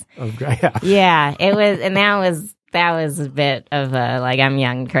 countries. Yeah, it was, and that was a bit of a, like, I'm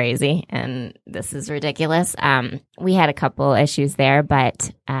young and crazy, and this is ridiculous. We had a couple issues there,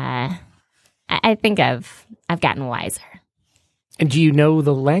 but I think I've gotten wiser. And do you know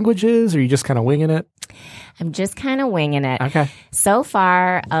the languages, or are you just kind of winging it? I'm just kind of winging it. Okay. So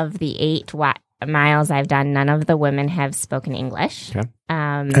far, of the 8 miles I've done, none of the women have spoken English. Okay.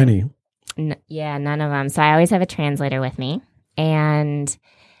 Any? None of them. So I always have a translator with me, and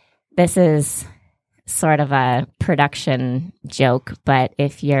this is sort of a production joke, but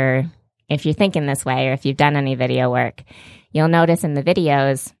if you're thinking this way, or if you've done any video work, you'll notice in the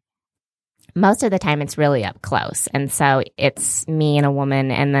videos, most of the time it's really up close. And so it's me and a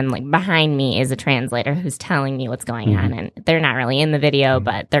woman, and then like behind me is a translator who's telling me what's going on. And they're not really in the video,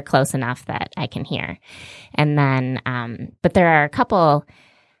 but they're close enough that I can hear. And then, but there are a couple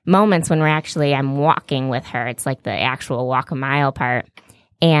moments when I'm walking with her. It's like the actual walk a mile part.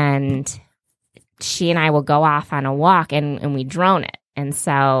 And she and I will go off on a walk, and we drone it. And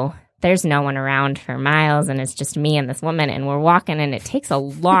so there's no one around for miles, and it's just me and this woman, and we're walking, and it takes a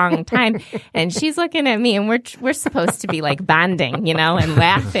long time. And she's looking at me, and we're supposed to be like bonding, and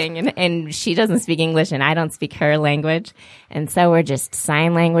laughing, and she doesn't speak English, and I don't speak her language. And so we're just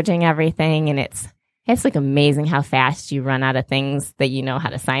sign languaging everything, and it's like amazing how fast you run out of things that you know how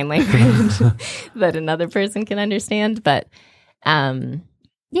to sign language that another person can understand. But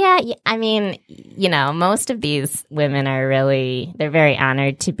yeah, I mean, most of these women they're very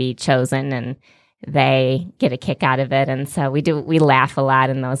honored to be chosen, and they get a kick out of it. And so we laugh a lot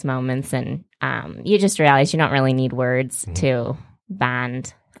in those moments, and you just realize you don't really need words to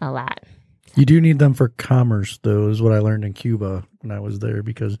bond a lot. You do need them for commerce, though, is what I learned in Cuba when I was there,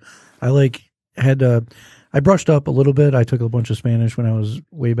 because I brushed up a little bit. I took a bunch of Spanish when I was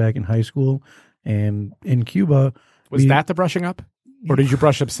way back in high school, and in Cuba. Was that the brushing up? Or did you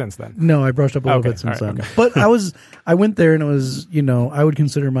brush up since then? No, I brushed up a little bit since then. Okay. But I went there, and it was, I would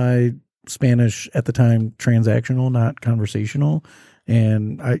consider my Spanish at the time transactional, not conversational.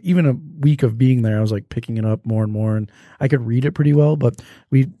 And even a week of being there, I was like picking it up more and more, and I could read it pretty well. But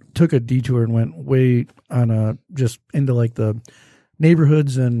we took a detour and went way on just into like the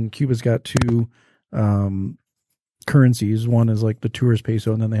neighborhoods, and Cuba's got 2 currencies. One is like the tourist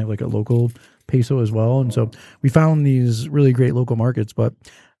peso, and then they have like a local peso as well. And so we found these really great local markets, but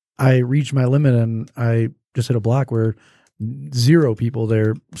I reached my limit, and I just hit a block where 0 people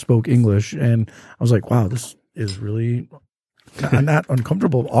there spoke English. And I was like, wow, this is really not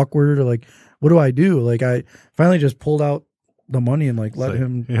uncomfortable, awkward, or like, what do I do? Like, I finally just pulled out the money and like let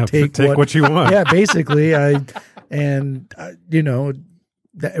him take what you want. Yeah, basically. It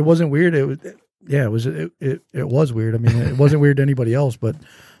wasn't weird. It was weird. I mean, it wasn't weird to anybody else, but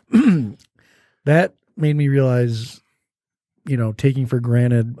that made me realize, taking for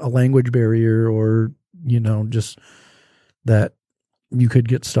granted a language barrier, or, just that you could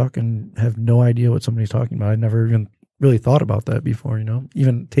get stuck and have no idea what somebody's talking about. I'd never even really thought about that before,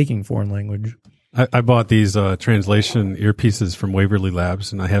 even taking foreign language. I bought these translation earpieces from Waverly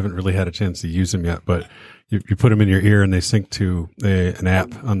Labs, and I haven't really had a chance to use them yet, but you put them in your ear, and they sync to an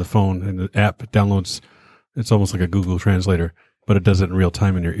app on the phone, and the app downloads. It's almost like a Google Translator, but it does it in real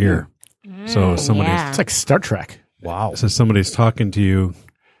time in your ear. So It's like Star Trek. Wow. So somebody's talking to you,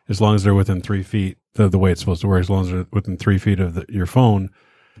 as long as they're within 3 feet, the way it's supposed to work, as long as they're within 3 feet of your phone,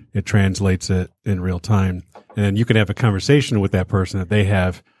 it translates it in real time. And you can have a conversation with that person that they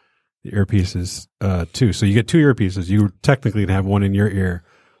have the earpieces too. So you get 2 earpieces. You technically can have one in your ear.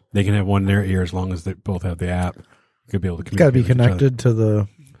 They can have one in their ear as long as they both have the app. You could be able to It's got to be communicate with each other. connected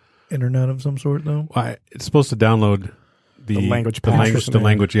to the internet of some sort, though. Well, it's supposed to download the language the patch or language, the something.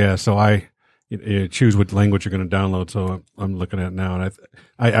 language. Yeah. So you choose what language you're going to download. So I'm looking at it now, and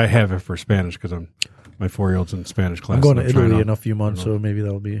I have it for Spanish because my 4-year-old's in Spanish class. I'm going to and trying Italy in a few months, so maybe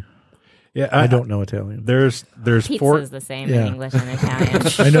that'll be. Yeah, I don't know Italian. There's Pizza 4. is the same Yeah. in English and Italian.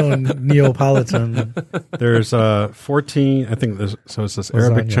 I know in Neapolitan. There's 14. I think so. It says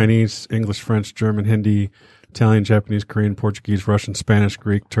Arabic, Lasagna. Chinese, English, French, German, Hindi, Italian, Japanese, Korean, Portuguese, Russian, Spanish,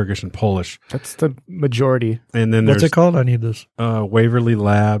 Greek, Turkish, and Polish. That's the majority. And then What's there's it called? I need this. Waverly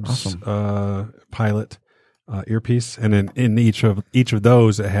Labs pilot earpiece, and then in each of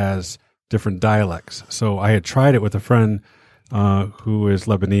those it has different dialects. So I had tried it with a friend who is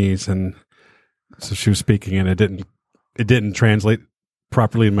Lebanese, and so she was speaking, and it didn't translate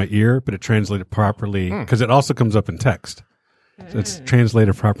properly in my ear, but it translated properly because it also comes up in text. So it's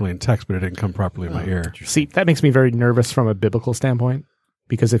translated properly in text, but it didn't come properly in my ear. See, that makes me very nervous from a biblical standpoint,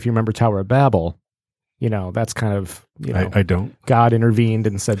 because if you remember Tower of Babel, that's kind of, I don't. God intervened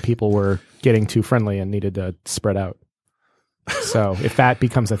and said people were getting too friendly and needed to spread out. So if that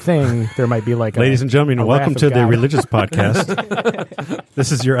becomes a thing, there might be like Ladies and gentlemen, a welcome wrath to of the God. Religious Podcast.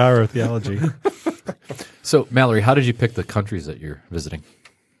 This is your hour of theology. So, Mallory, how did you pick the countries that you're visiting?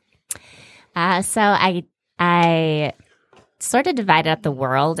 So I sort of divided up the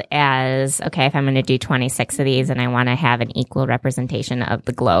world as, okay, if I'm going to do 26 of these and I want to have an equal representation of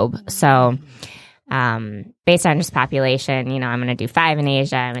the globe. So based on just population, I'm going to do 5 in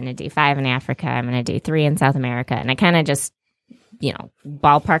Asia, I'm going to do 5 in Africa, I'm going to do 3 in South America. And I kind of just,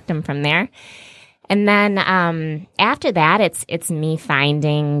 ballparked them from there. And then after that, it's me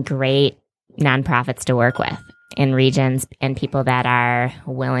finding great nonprofits to work with in regions and people that are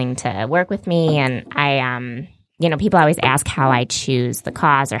willing to work with me. And I, people always ask how I choose the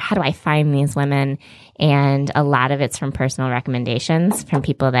cause or how do I find these women? And a lot of it's from personal recommendations from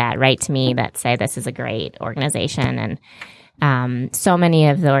people that write to me that say this is a great organization. And so many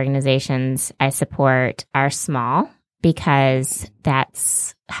of the organizations I support are small because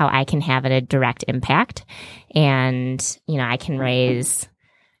that's how I can have a direct impact. And, I can raise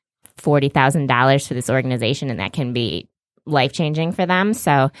 $40,000 for this organization and that can be life-changing for them.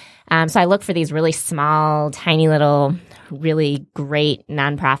 So I look for these really small, tiny little, really great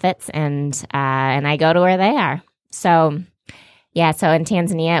nonprofits and I go to where they are. So in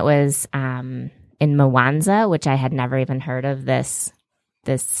Tanzania, it was in Mwanza, which I had never even heard of this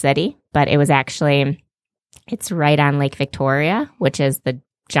city, but it was actually, it's right on Lake Victoria, which is the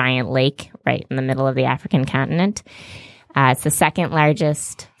giant lake right in the middle of the African continent. It's the second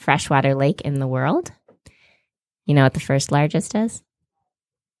largest freshwater lake in the world. You know what the first largest is?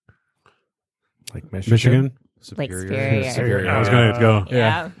 Like Michigan? Lake Superior. I was going to go.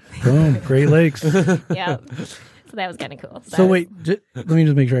 Yeah. Boom. Great Lakes. Yeah. So that was kind of cool. So wait, let me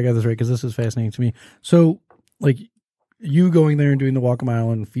just make sure I got this right because this is fascinating to me. So, like, you going there and doing the walk a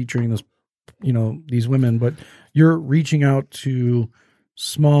mile and featuring this, these women, but you're reaching out to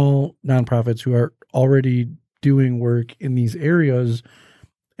small nonprofits who are already doing work in these areas,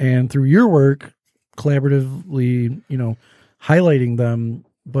 and through your work, collaboratively, highlighting them.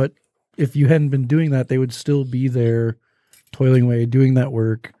 But if you hadn't been doing that, they would still be there, toiling away, doing that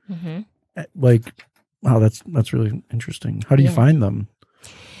work. Mm-hmm. Like, wow, that's really interesting. How do you find them?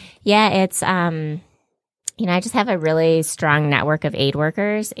 Yeah, it's I just have a really strong network of aid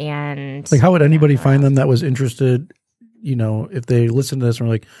workers, and Like, how would anybody find them that was interested? If they listen to this and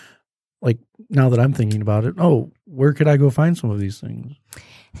are like now that I'm thinking about it, where could I go find some of these things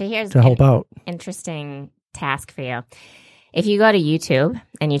so here's to help out? Interesting task for you. If you go to YouTube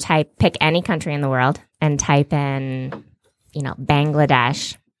and you pick any country in the world and type in,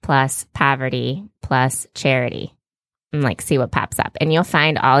 Bangladesh plus poverty plus charity, and see what pops up. And you'll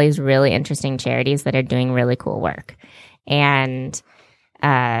find all these really interesting charities that are doing really cool work. And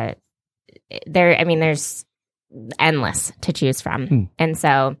there's endless to choose from. And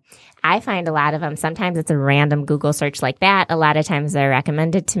so I find a lot of them, sometimes it's a random Google search like that. A lot of times they're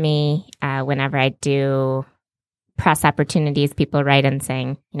recommended to me whenever I do press opportunities. People write in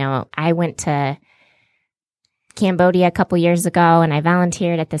saying, I went to Cambodia a couple years ago and I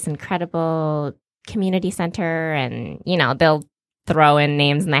volunteered at this incredible community center, and, they'll throw in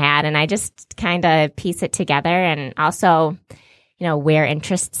names in the hat and I just kind of piece it together. And also, where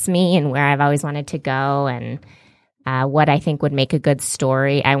interests me and where I've always wanted to go and what I think would make a good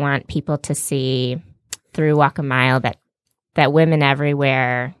story. I want people to see through Walk a Mile that that women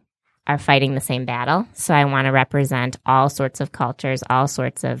everywhere are fighting the same battle. So I want to represent all sorts of cultures, all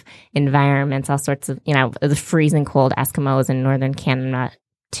sorts of environments, all sorts of, the freezing cold Eskimos in northern Canada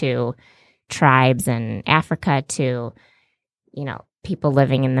to tribes in Africa to, people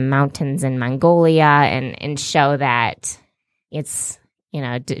living in the mountains in Mongolia and show that it's,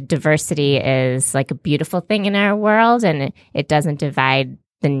 diversity is like a beautiful thing in our world, and it doesn't divide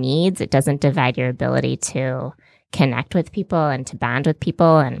the needs. It doesn't divide your ability to connect with people and to bond with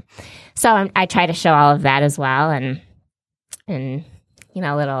people. And so I try to show all of that as well. And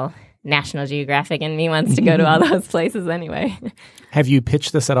little National Geographic in me wants to go to all those places anyway. Have you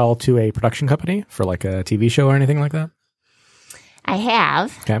pitched this at all to a production company for like a TV show or anything like that? I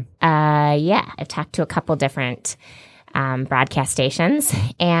have. Okay. I've talked to a couple different broadcast stations,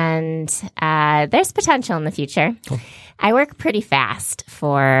 and there's potential in the future. Cool. I work pretty fast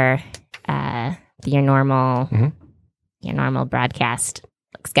for your normal broadcast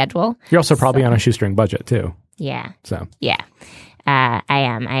schedule. You're also probably on a shoestring budget too. Yeah. So yeah, I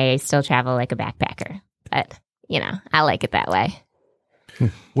am. I still travel like a backpacker, but I like it that way.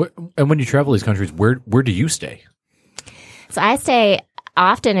 And when you travel these countries, where do you stay? So I stay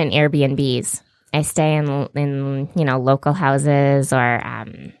often in Airbnbs. I stay in local houses or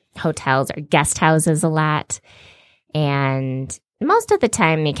hotels or guest houses a lot. And most of the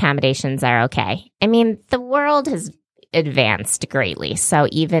time, the accommodations are okay. I mean, the world has advanced greatly. So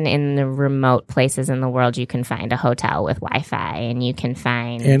even in the remote places in the world, you can find a hotel with Wi-Fi, and you can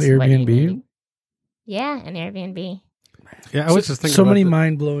find and Airbnb. Yeah, an Airbnb. Yeah, I was just thinking so about many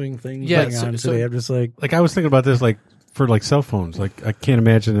mind blowing things going on today. I'm just like I was thinking about this, like for like cell phones. Like I can't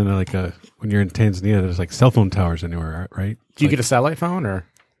imagine in when you're in Tanzania, there's like cell phone towers anywhere, right? Do you get a satellite phone or?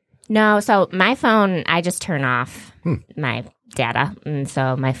 No, so my phone, I just turn off my data, and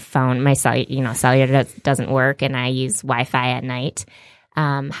so my phone, my cellular doesn't work, and I use Wi-Fi at night.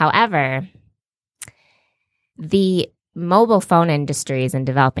 However, the mobile phone industries in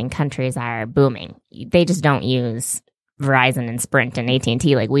developing countries are booming. They just don't use Verizon and Sprint and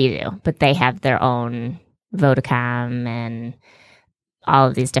AT&T like we do, but they have their own Vodacom and all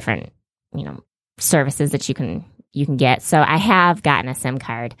of these different, services that you can get. So I have gotten a SIM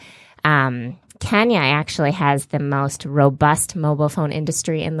card. Kenya actually has the most robust mobile phone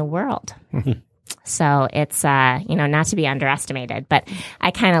industry in the world. So it's, not to be underestimated, but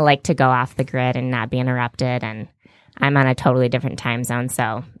I kind of like to go off the grid and not be interrupted. And I'm on a totally different time zone.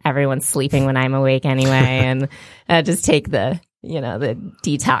 So everyone's sleeping when I'm awake anyway. And I just take the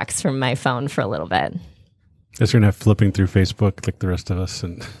detox from my phone for a little bit. Guess you're not flipping through Facebook like the rest of us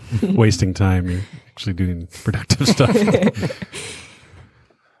and wasting time. You're actually doing productive stuff.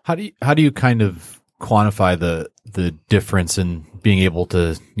 How do you kind of quantify the difference in being able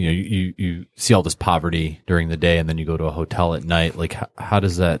to, you see all this poverty during the day and then you go to a hotel at night? Like how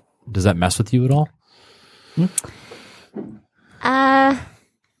does that mess with you at all?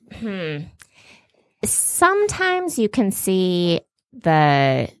 Sometimes you can see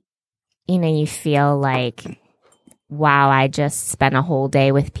you feel like, wow, I just spent a whole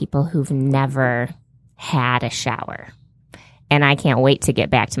day with people who've never had a shower. And I can't wait to get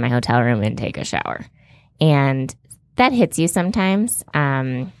back to my hotel room and take a shower. And that hits you sometimes.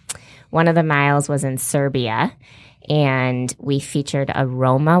 One of the miles was in Serbia, and we featured a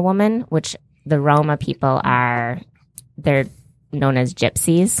Roma woman, which the Roma people they're known as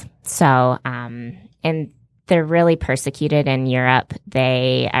gypsies. So, and they're really persecuted in Europe.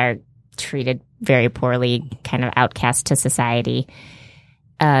 They are treated very poorly, kind of outcast to society.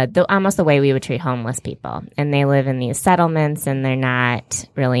 Almost the way we would treat homeless people. And they live in these settlements, and they're not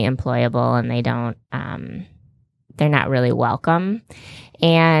really employable, and they're not really welcome.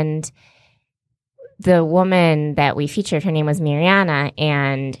 And the woman that we featured, her name was Mirjana,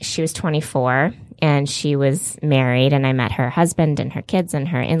 and she was 24, and she was married, and I met her husband and her kids and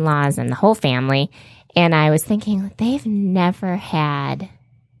her in-laws and the whole family. And I was thinking,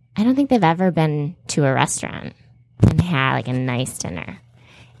 I don't think they've ever been to a restaurant and had like a nice dinner.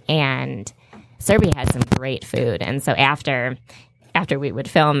 And Serbia has some great food. And so after we would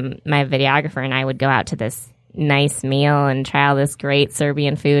film, my videographer and I would go out to this nice meal and try all this great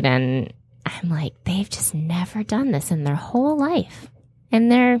Serbian food. And I'm like, they've just never done this in their whole life.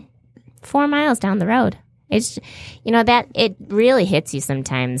 And they're 4 miles down the road. It's, that it really hits you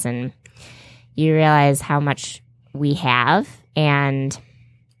sometimes, and you realize how much we have. And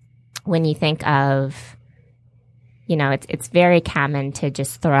when you think of, it's very common to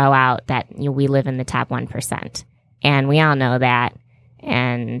just throw out that we live in the top 1%. And we all know that.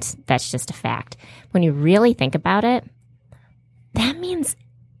 And that's just a fact. When you really think about it, that means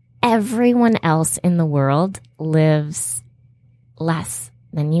everyone else in the world lives less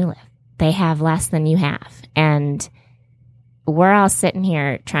than you live. They have less than you have. And we're all sitting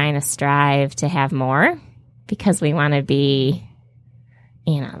here trying to strive to have more because we want to be,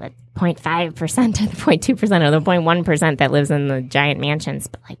 you know, the 0.5% or the 0.2% or the 0.1% that lives in the giant mansions.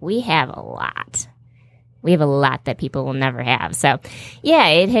 But like, we have a lot. We have a lot that people will never have. So yeah,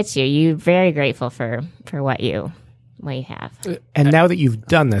 it hits you. You're very grateful for what you have. And now that you've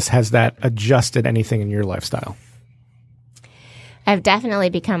done this, has that adjusted anything in your lifestyle? I've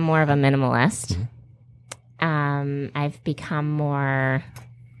definitely become more of a minimalist. I've become more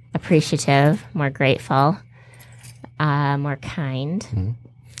appreciative, more grateful, more kind.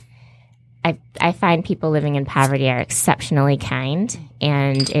 I find people living in poverty are exceptionally kind,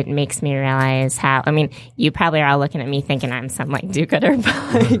 and it makes me realize how, I mean, you probably are all looking at me thinking I'm some like do-gooder,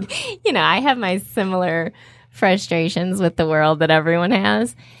 but, you know, I have my similar frustrations with the world that everyone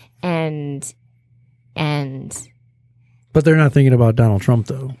has. And But they're not thinking about Donald Trump,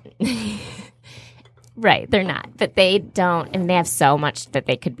 though. right, they're not. But they don't, and they have so much that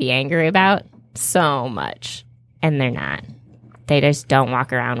they could be angry about, so much, and they're not. They just don't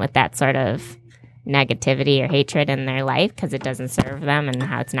walk around with that sort of negativity or hatred in their life because it doesn't serve them and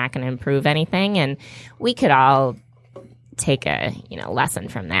how it's not going to improve anything. And we could all take a lesson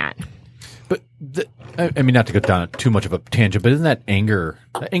from that. But I mean, not to go down too much of a tangent, but isn't that anger?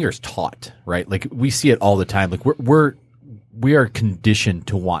 Anger is taught, right? Like we see it all the time. Like we are conditioned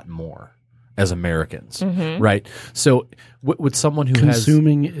to want more as Americans, right? So with someone who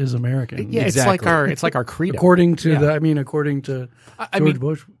consuming is American. Yeah, Exactly. it's like our credo. According to according to George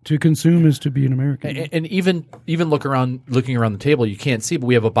Bush, to consume is to be an American. And even looking around the table, you can't see, but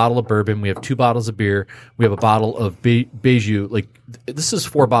we have a bottle of bourbon, we have 2 bottles of beer, we have a bottle of Beiju. Like this is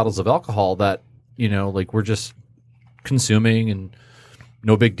 4 bottles of alcohol that like we're just consuming and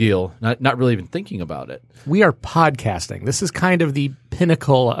no big deal, not really even thinking about it. We are podcasting. This is kind of the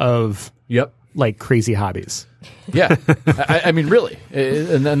pinnacle of like crazy hobbies. Yeah, I mean, really,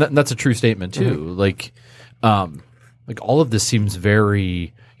 and that's a true statement too. Like all of this seems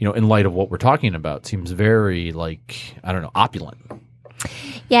very, in light of what we're talking about, seems very like I don't know, opulent.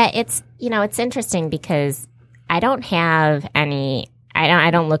 Yeah, it's it's interesting because I don't have any.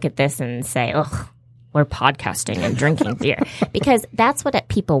 I don't look at this and say, "Oh, we're podcasting and drinking beer," because that's what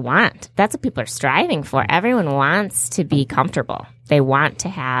people want. That's what people are striving for. Everyone wants to be comfortable. They want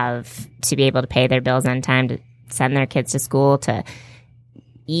to be able to pay their bills on time, to send their kids to school, to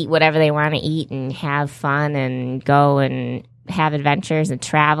eat whatever they want to eat and have fun and go and have adventures and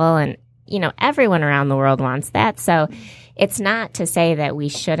travel. And, everyone around the world wants that. So it's not to say that we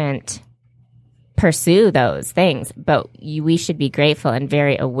shouldn't pursue those things, but we should be grateful and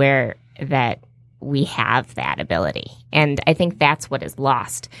very aware that we have that ability. And I think that's what is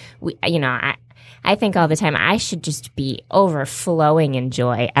lost. I think all the time I should just be overflowing in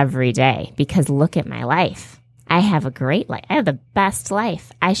joy every day because look at my life. I have a great life. I have the best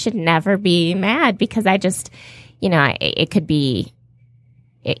life. I should never be mad because I just, it could be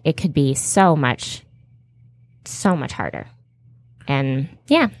so much harder. And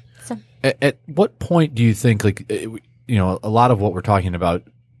yeah. So at what point do you think a lot of what we're talking about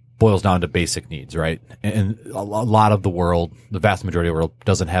boils down to basic needs, right? And a lot of the world, the vast majority of the world,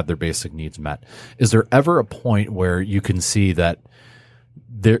 doesn't have their basic needs met. Is there ever a point where you can see that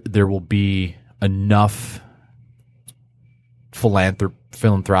there will be enough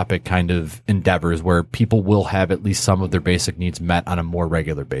philanthropic kind of endeavors where people will have at least some of their basic needs met on a more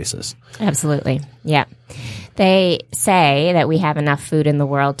regular basis? Absolutely. Yeah. They say that we have enough food in the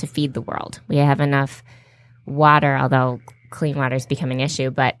world to feed the world. We have enough water, although clean water is becoming an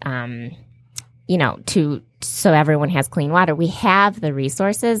issue, but so everyone has clean water. We have the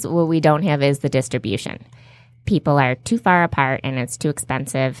resources. What we don't have is the distribution. People are too far apart, and it's too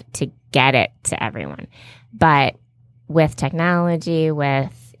expensive to get it to everyone. But with technology, I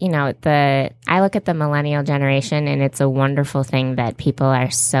look at the millennial generation, and it's a wonderful thing that people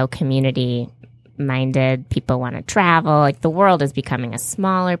are so community minded. People want to travel. Like the world is becoming a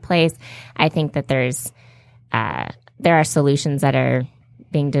smaller place. I think that there are solutions that are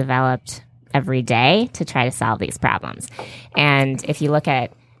being developed every day to try to solve these problems. And if you look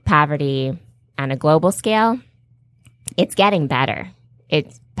at poverty on a global scale, it's getting better.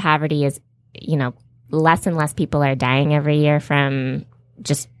 Poverty is, less and less people are dying every year from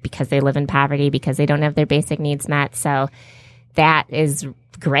just because they live in poverty, because they don't have their basic needs met. So that is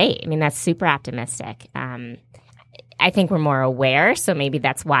great. I mean, that's super optimistic. I think we're more aware, so maybe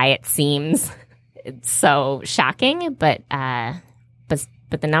that's why it seems so shocking, but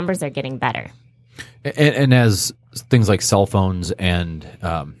the numbers are getting better. And as things like cell phones and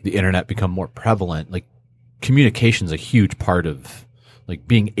the internet become more prevalent, like communication's a huge part of like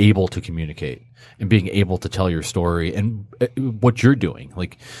being able to communicate and being able to tell your story and what you're doing.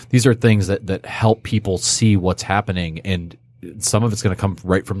 Like these are things that help people see what's happening, and some of it's going to come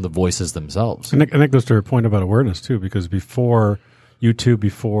right from the voices themselves. And that goes to her point about awareness too, because before YouTube,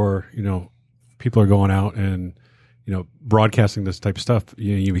 before, people are going out and, broadcasting this type of stuff,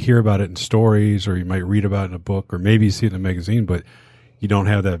 you hear about it in stories, or you might read about it in a book, or maybe you see it in a magazine, but you don't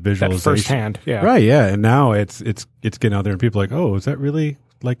have that visualization. That firsthand, yeah. Right, yeah. And now it's getting out there and people are like, oh, is that really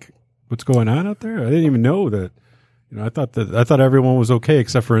like what's going on out there? I didn't even know that. I thought everyone was okay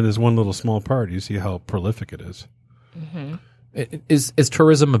except for in this one little small part. You see how prolific it is. Mm-hmm. Is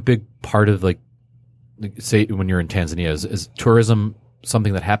tourism a big part of like say when you're in Tanzania? Is tourism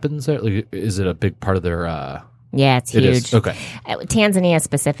something that happens there? Like, is it a big part of their? Yeah, it's huge. It is? Okay. Tanzania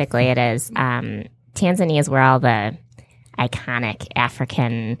specifically, it is. Tanzania is where all the iconic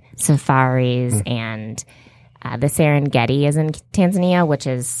African safaris and the Serengeti is in Tanzania, which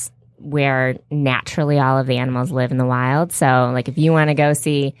is where naturally all of the animals live in the wild. So, like, if you want to go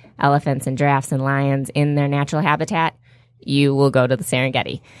see elephants and giraffes and lions in their natural habitat, you will go to the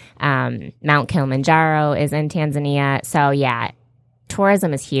Serengeti. Mount Kilimanjaro is in Tanzania. So, yeah,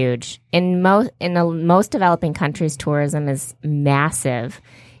 tourism is huge. In the most developing countries, tourism is massive.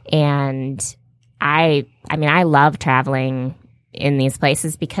 And I love traveling in these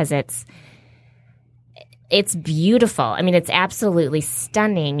places because it's beautiful. I mean, it's absolutely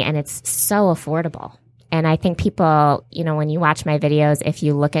stunning, and it's so affordable. And I think people, when you watch my videos, if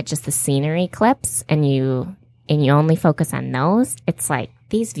you look at just the scenery clips and you only focus on those, it's like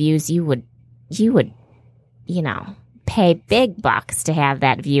these views you would pay big bucks to have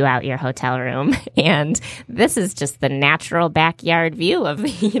that view out your hotel room. And this is just the natural backyard view of,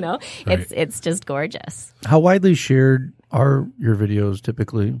 Right. It's just gorgeous. How widely shared are your videos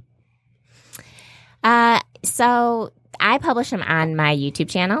typically? So I publish them on my YouTube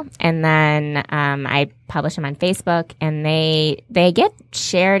channel, and then I publish them on Facebook, and they get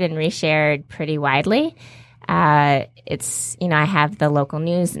shared and reshared pretty widely. It's, I have the local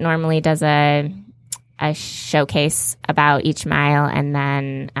news normally does a showcase about each mile, and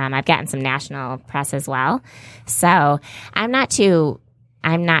then I've gotten some national press as well. So I'm not too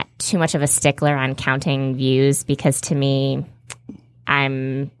much of a stickler on counting views, because to me,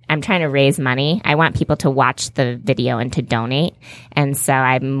 I'm trying to raise money. I want people to watch the video and to donate, and so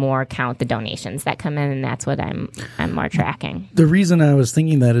I more count the donations that come in, and that's what I'm more tracking. The reason I was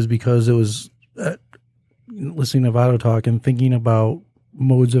thinking that is because it was listening to Vado Talk and thinking about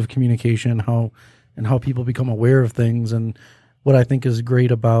modes of communication, how people become aware of things. And what I think is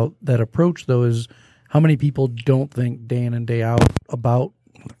great about that approach, though, is how many people don't think day in and day out about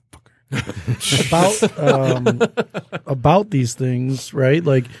these things, right?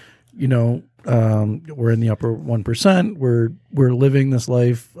 Like, we're in the upper 1%. We're living this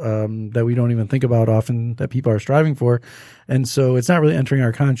life that we don't even think about often, that people are striving for, and so it's not really entering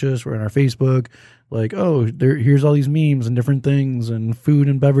our conscious. We're in our Facebook, like, oh, here's all these memes and different things and food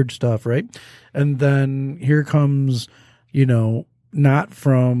and beverage stuff, right? And then here comes, not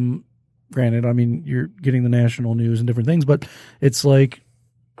from, granted, I mean, you're getting the national news and different things, but it's like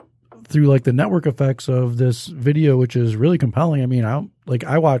through like the network effects of this video, which is really compelling. I mean,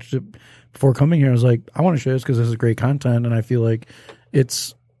 I watched it before coming here. I was like, I want to share this because this is great content, and I feel like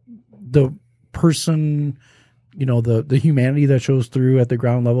it's the person, the humanity that shows through at the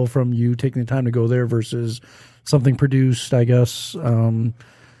ground level from you taking the time to go there versus something produced, I guess, from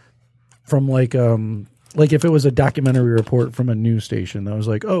like if it was a documentary report from a news station that was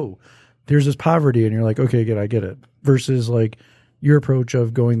like, oh, there's this poverty, and you're like, okay, good, I get it, versus like your approach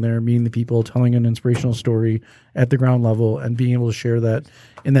of going there, meeting the people, telling an inspirational story at the ground level, and being able to share that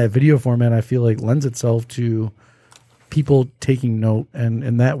in that video format, I feel like lends itself to people taking note, and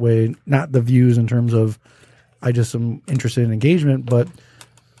in that way, not the views in terms of I just am interested in engagement, but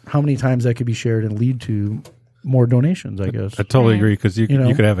how many times that could be shared and lead to more donations, I guess. I totally agree, because you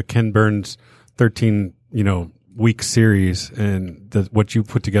could have a Ken Burns 13, week series, and what you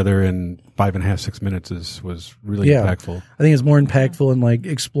put together in 5.5, 6 minutes was really impactful. I think it's more impactful in like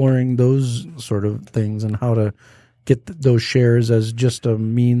exploring those sort of things and how to get those shares as just a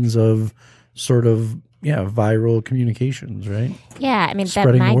means of sort of viral communications, right? Yeah, I mean,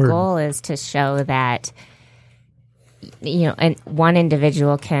 my goal is to show that one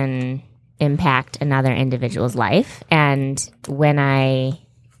individual can impact another individual's life, and when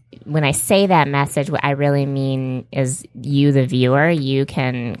I say that message, what I really mean is you, the viewer, you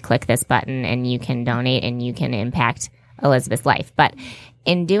can click this button and you can donate and you can impact Elizabeth's life. But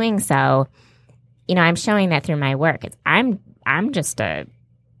in doing so, I'm showing that through my work. I'm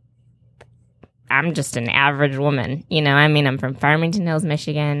I'm just an average woman. I mean, I'm from Farmington Hills,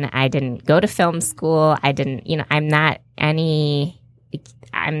 Michigan. I didn't go to film school. I'm not a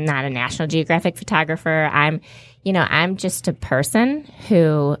National Geographic photographer. I'm just a person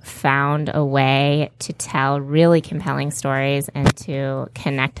who found a way to tell really compelling stories and to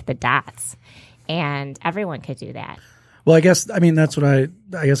connect the dots. And everyone could do that. Well, I guess that's what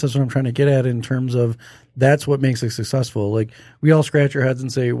I'm trying to get at in terms of that's what makes it successful. Like, we all scratch our heads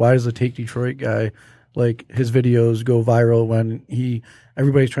and say, why does the Take Detroit guy, like, his videos go viral when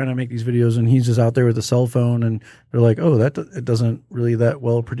everybody's trying to make these videos and he's just out there with a cell phone, and they're like, oh, it doesn't really that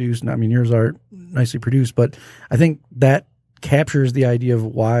well produced. And I mean, yours are nicely produced, but I think that captures the idea of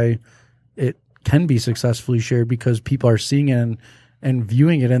why it can be successfully shared, because people are seeing it and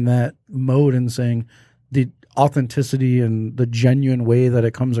viewing it in that mode and saying the authenticity and the genuine way that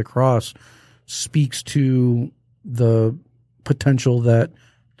it comes across speaks to the potential that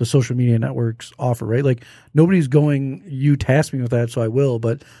the social media networks offer, right? Like, nobody's going, you tasked me with that, so I will,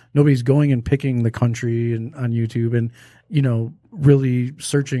 but nobody's going and picking the country and on YouTube and, really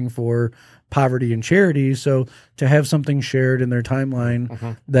searching for poverty and charity. So to have something shared in their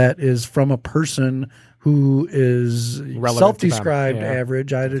timeline that is from a person who is Relevant self-described to them. Yeah.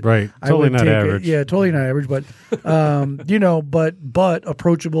 average. Right. I Totally would not take average. Totally not average, but, but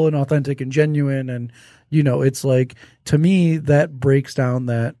approachable and authentic and genuine. And, it's like, to me, that breaks down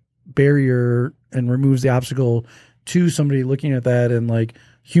that barrier and removes the obstacle to somebody looking at that and, like,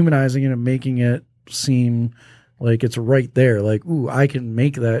 humanizing it and making it seem like it's right there. Like, ooh, I can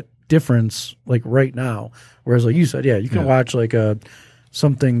make that difference, like, right now. Whereas, like you said, you can watch, like,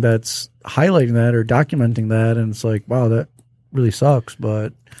 something that's highlighting that or documenting that, and it's like, wow, that really sucks,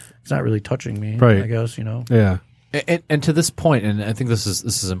 but it's not really touching me, right? I guess, Yeah. And to this point, and I think this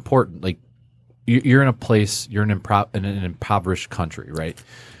is important. Like, you're in a place, you're in an impoverished country, right?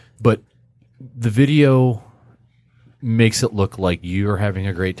 But the video makes it look like you're having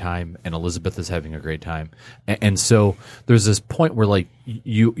a great time and Elizabeth is having a great time, and so there's this point where, like,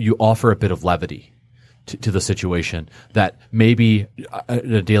 you offer a bit of levity to the situation that maybe on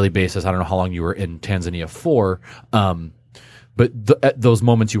a daily basis, I don't know how long you were in Tanzania for, but those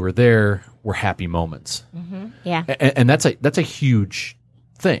moments you were there were happy moments. Mm-hmm. Yeah. And that's a huge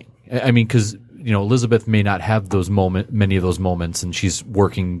thing. I mean, because, Elizabeth may not have many of those moments, and she's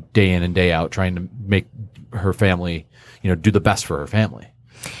working day in and day out trying to make her family, do the best for her family.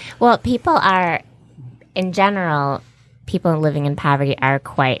 Well, people living in poverty are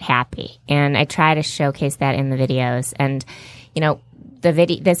quite happy, and I try to showcase that in the videos. And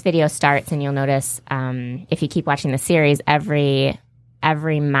this video starts, and you'll notice if you keep watching the series, every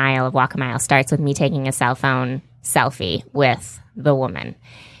mile of Walk a Mile starts with me taking a cell phone selfie with the woman,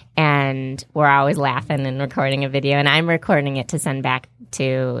 and we're always laughing and recording a video, and I'm recording it to send back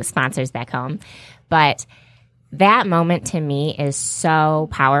to sponsors back home. But that moment to me is so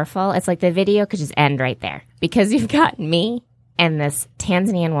powerful. It's like the video could just end right there, because you've got me and this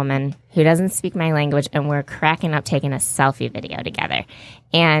Tanzanian woman who doesn't speak my language, and we're cracking up taking a selfie video together.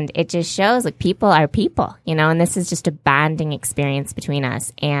 And it just shows, like, people are people, and this is just a bonding experience between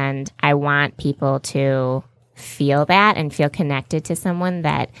us. And I want people to feel that and feel connected to someone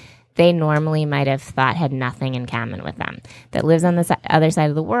that they normally might have thought had nothing in common with them, that lives on the other side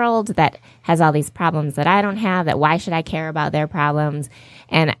of the world, that has all these problems that I don't have, that why should I care about their problems?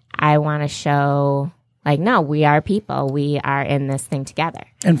 And I want to show, like, no, we are people. We are in this thing together.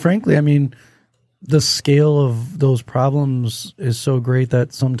 And frankly, I mean, the scale of those problems is so great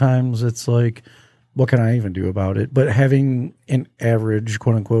that sometimes it's like, what can I even do about it? But having an average,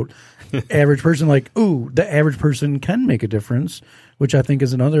 quote unquote, average person, like, ooh, the average person can make a difference, which I think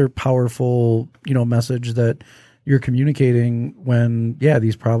is another powerful, message that you're communicating when,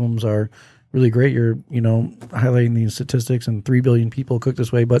 these problems are really great. You're, highlighting these statistics, and 3 billion people cook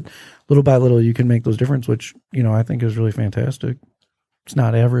this way, but little by little you can make those difference, which, I think is really fantastic. It's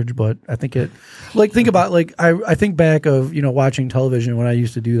not average, but I think it, like, think about, like, I think back of, watching television when I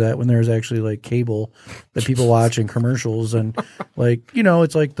used to do that, when there was actually, like, cable that people watch and commercials, and, like,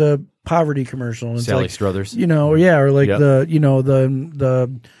 it's like the poverty commercial, and it's Sally like, Struthers. or like Yep.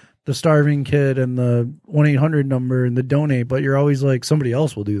 the starving kid and the 1-800 number and the donate, but you're always like, somebody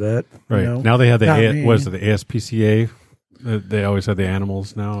else will do that. Right. Now they have the Not me. the ASPCA. They always have the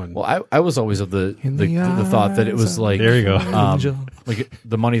animals now. And Well, I was always of the thought that it was like, there you go. Like,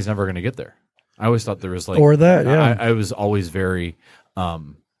 the money's never going to get there. I always thought there was, like, Or that, yeah. I was always very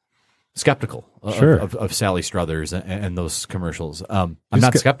skeptical Sure. of Sally Struthers and those commercials. I'm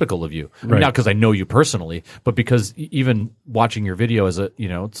not skeptical of you, not because I know you personally, but because even watching your video as a,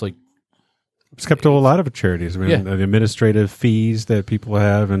 it's like, skeptical of a lot of charities. I mean, Yeah. the administrative fees that people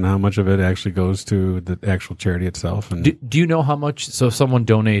have and how much of it actually goes to the actual charity itself. And Do you know how much? So if someone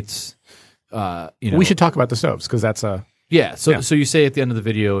donates, We should talk about the stoves because that's a Yeah. So Yeah. so you say at the end of the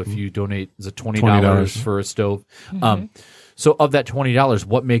video, if you donate, is it $20 for a stove? So of that $20,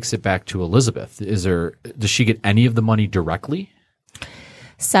 what makes it back to Elizabeth? Does she get any of the money directly?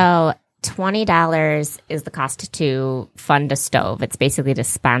 So $20 is the cost to fund a stove. It's basically to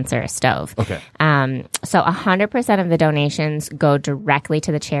sponsor a stove. Okay. So 100% of the donations go directly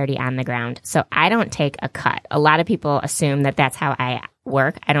to the charity on the ground. So I don't take a cut. A lot of people assume that that's how I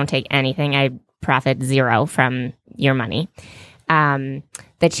work. I don't take anything. I profit zero from your money.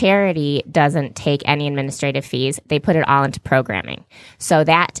 The charity doesn't take any administrative fees. They put it all into programming. So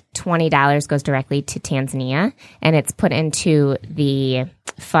that $20 goes directly to Tanzania, and it's put into the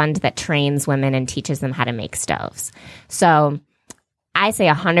fund that trains women and teaches them how to make stoves. So I say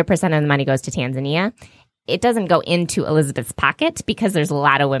 100% of the money goes to Tanzania. It doesn't go into Elizabeth's pocket because there's a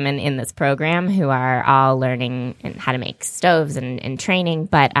lot of women in this program who are all learning how to make stoves and training,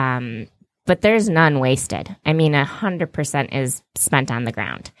 but there's none wasted. I mean, 100% is spent on the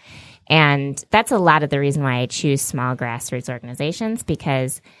ground. And that's a lot of the reason why I choose small grassroots organizations,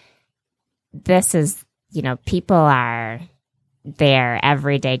 because this is, people are there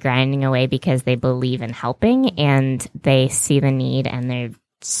every day grinding away because they believe in helping and they see the need, and they're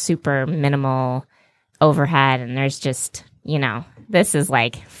super minimal overhead. And there's just, this is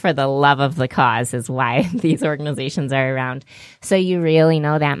like for the love of the cause is why these organizations are around. So you really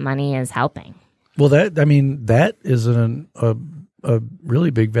know that money is helping. Well, that is a really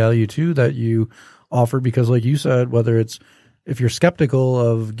big value too that you offer, because like you said, if you're skeptical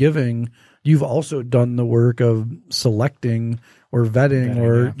of giving, you've also done the work of selecting or vetting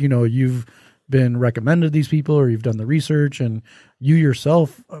or, you've been recommended these people, or you've done the research, and you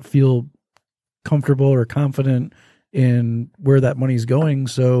yourself feel comfortable or confident in where that money's going.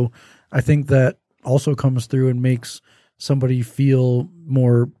 So I think that also comes through and makes somebody feel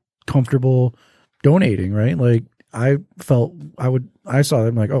more comfortable donating, right? Like I saw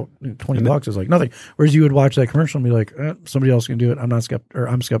them like, oh, $20 is like nothing. Whereas you would watch that commercial and be like, somebody else can do it.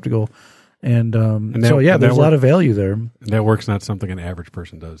 I'm skeptical. And there's a lot of value there. And that work's not something an average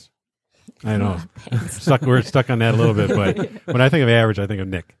person does. I know. We're stuck on that a little bit, but when I think of average, I think of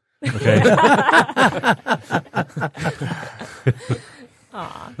Nick. Okay.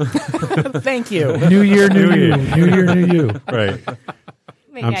 Thank you. New year, new you. New year, new you. Right.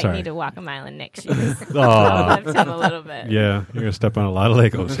 Maybe I'm I sorry. need to walk a mile in Nick's shoes. Oh. I'll lift him a little bit. Yeah, you're gonna step on a lot of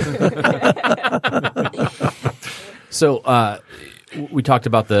Legos. So we talked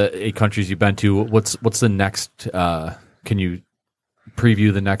about the 8 countries you've been to. What's the next? Can you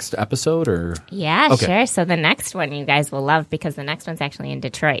preview the next episode or? Yeah, Okay. sure. So the next one you guys will love, because the next one's actually in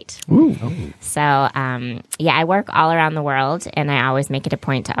Detroit. Ooh. So, I work all around the world, and I always make it a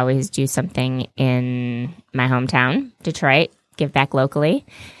point to always do something in my hometown, Detroit, give back locally.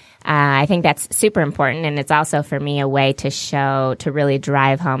 I think that's super important, and it's also for me a way to really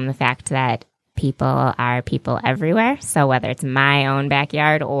drive home the fact that people are people everywhere. So whether it's my own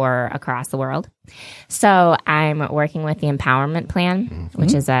backyard or across the world. So I'm working with the Empowerment Plan,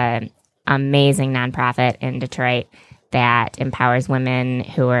 which is an amazing nonprofit in Detroit that empowers women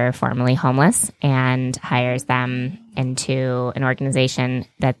who are formerly homeless and hires them into an organization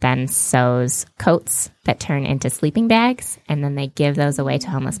that then sews coats that turn into sleeping bags, and then they give those away to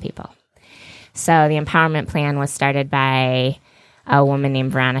homeless people. So the Empowerment Plan was started by a woman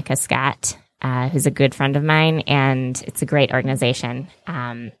named Veronica Scott, who's a good friend of mine, and it's a great organization.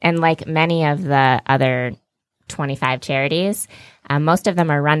 And like many of the other 25 charities, most of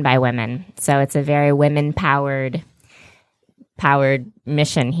them are run by women. So it's a very women-powered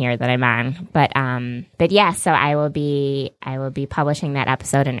mission here that I'm on. But yeah, so I will be publishing that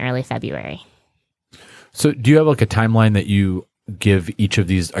episode in early February. So do you have like a timeline that you give each of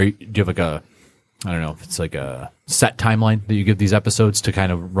these? Do you have like a, I don't know if it's like a set timeline that you give these episodes to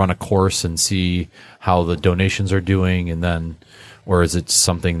kind of run a course and see how the donations are doing, and then, or is it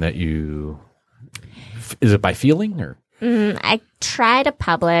something that is it by feeling or? I try to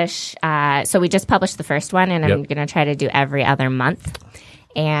publish. So we just published the first one, and I'm going to try to do every other month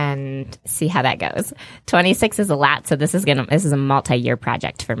and see how that goes. 26 is a lot, so this is a multi-year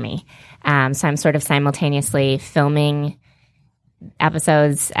project for me. So I'm sort of simultaneously filming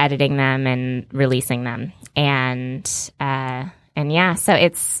episodes, editing them, and releasing them. And yeah, so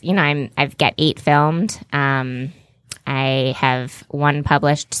it's, I've got 8 filmed. I have 1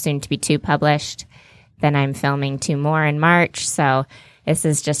 published, soon to be 2 published. Then I'm filming 2 more in March. So this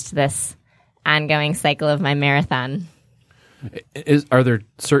is just this ongoing cycle of my marathon. Are there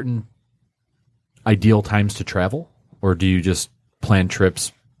certain ideal times to travel, or do you just plan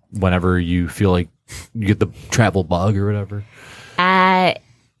trips whenever you feel like you get the travel bug or whatever?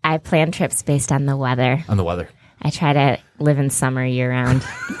 I plan trips based on the weather. On the weather. I try to live in summer year round.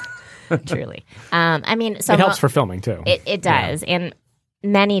 Truly. I mean, so It helps for filming too. It does. And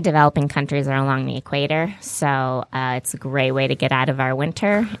many developing countries are along the equator. So it's a great way to get out of our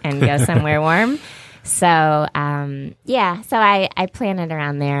winter and go somewhere warm. So, so I plan it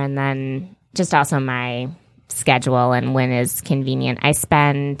around there, and then just also my schedule and when is convenient. I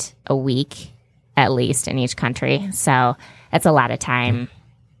spend a week at least in each country. So that's a lot of time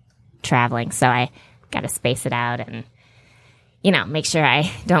traveling. So I got to space it out and, make sure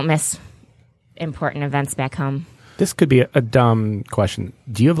I don't miss important events back home. This could be a dumb question.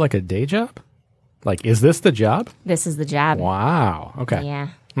 Do you have like a day job? Like, is this the job? This is the job. Wow. Okay. Yeah.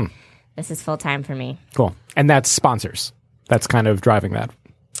 This is full time for me. Cool. And that's sponsors. That's kind of driving that.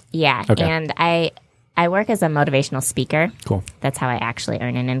 Yeah. Okay. And I work as a motivational speaker. Cool. That's how I actually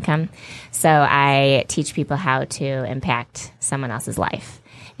earn an income. So I teach people how to impact someone else's life.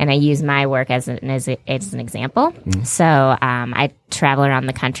 And I use my work as an example. So I travel around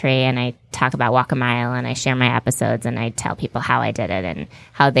the country and I talk about Walk a Mile and I share my episodes and I tell people how I did it and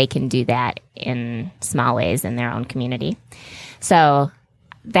how they can do that in small ways in their own community. So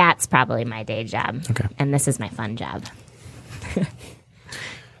that's probably my day job. Okay. And this is my fun job.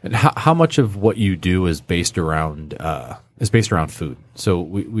 And how much of what you do is based around food? So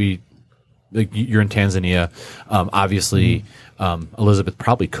we like you're in Tanzania. Obviously, Elizabeth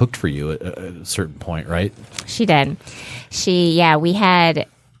probably cooked for you at a certain point, right? She did. We had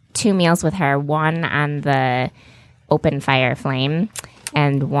 2 meals with her, one on the open fire flame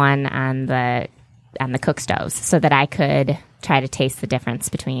and one on the cook stoves, so that I could try to taste the difference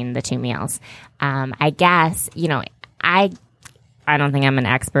between the 2 meals. I guess, I don't think I'm an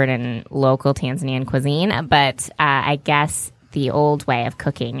expert in local Tanzanian cuisine, but I guess the old way of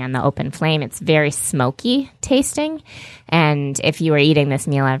cooking on the open flame, it's very smoky tasting. And if you were eating this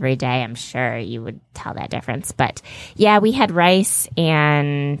meal every day, I'm sure you would tell that difference. But yeah, we had rice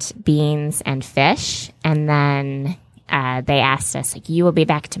and beans and fish. And then they asked us, like, you will be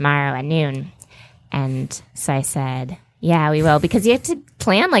back tomorrow at noon. And so I said, yeah, we will, because you have to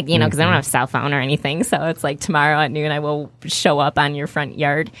plan, because I don't have a cell phone or anything. So it's like tomorrow at noon, I will show up on your front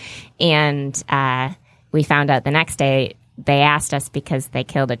yard. And we found out the next day they asked us because they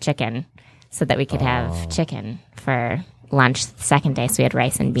killed a chicken so that we could have chicken for lunch the second day. So we had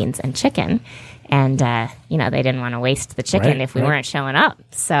rice and beans and chicken. And, they didn't want to waste the chicken if we weren't showing up.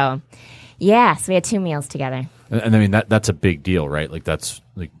 So, yeah, so we had 2 meals together. And I mean, that's a big deal, right? Like, that's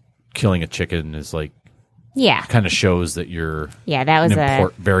like killing a chicken is like, yeah, kind of shows that you're that was an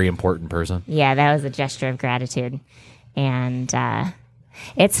very important person. Yeah, that was a gesture of gratitude. And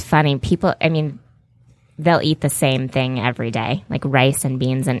it's funny. People, they'll eat the same thing every day, like rice and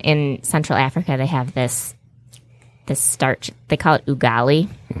beans. And in Central Africa, they have this starch. They call it ugali.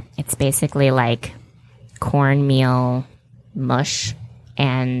 It's basically like cornmeal mush.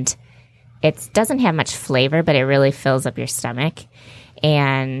 And it doesn't have much flavor, but it really fills up your stomach.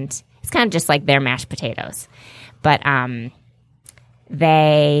 And it's kind of just like their mashed potatoes. But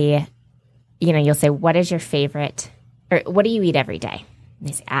they, you'll say, what is your favorite, or what do you eat every day? And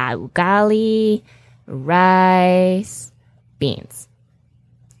they say, ugali, rice, beans.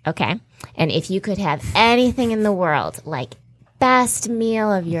 Okay. And if you could have anything in the world, like best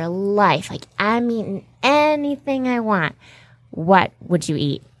meal of your life, like I'm eating anything I want, what would you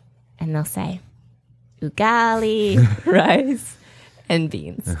eat? And they'll say, ugali, rice, and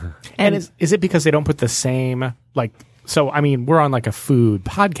beans. And is it because they don't put the same, we're on like a food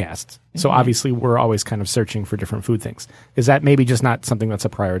podcast. So obviously we're always kind of searching for different food things. Is that maybe just not something that's a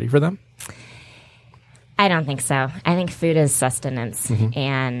priority for them? I don't think so. I think food is sustenance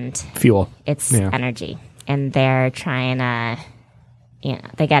and fuel. It's energy. And they're trying to,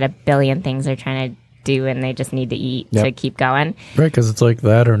 they got a billion things they're trying to do and they just need to eat to keep going. Right, because it's like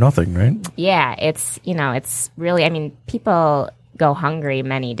that or nothing, right? Yeah, it's really, people go hungry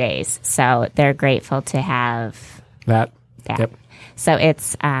many days, so they're grateful to have that. Yep. So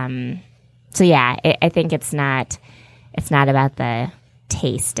it's I think it's not about the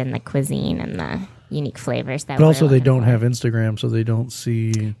taste and the cuisine and the unique flavors that. But also, they don't have Instagram, so they don't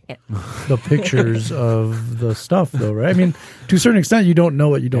see the pictures of the stuff, though, right? To a certain extent, you don't know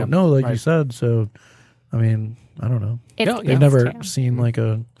what you don't know, like you said. So, I don't know. They've never seen like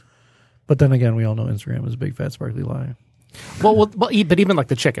a. But then again, we all know Instagram is a big fat sparkly lie. Well, but even like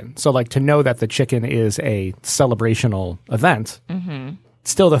the chicken. So like to know that the chicken is a celebrational event,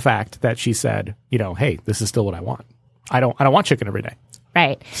 still the fact that she said, hey, this is still what I want. I don't want chicken every day.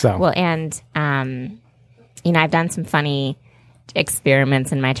 Right. So Well, and, I've done some funny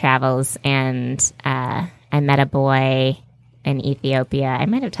experiments in my travels, and I met a boy in Ethiopia. I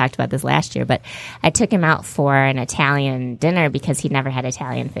might have talked about this last year, but I took him out for an Italian dinner because he'd never had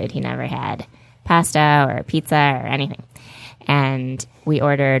Italian food. He never had pasta or pizza or anything. And we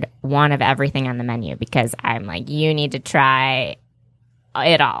ordered one of everything on the menu because I'm like, you need to try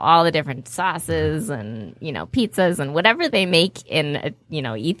it all the different sauces and, pizzas and whatever they make in,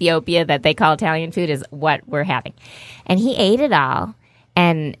 Ethiopia that they call Italian food is what we're having. And he ate it all.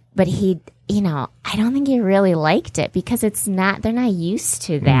 But he, I don't think he really liked it because they're not used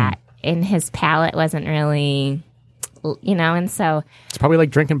to that. And his palate wasn't really, and so. it's probably like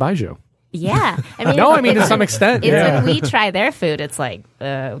drinking baijiu. Yeah. To some extent. When we try their food, it's like,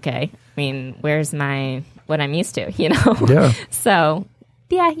 okay. Where's what I'm used to, Yeah. So,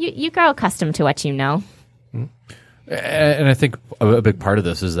 yeah, you grow accustomed to what you know. And I think a big part of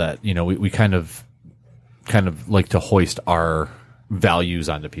this is that, we kind of like to hoist our values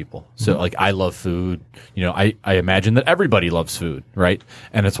onto people. So like, I love food, I imagine that everybody loves food. Right.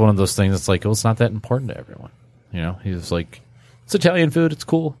 And it's one of those things that's like, well, it's not that important to everyone. He's like, it's Italian food. It's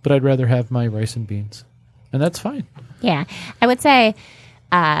cool, but I'd rather have my rice and beans, and that's fine. Yeah. I would say,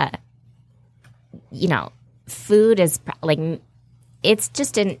 food is it's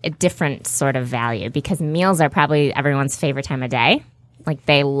just a different sort of value because meals are probably everyone's favorite time of day. Like,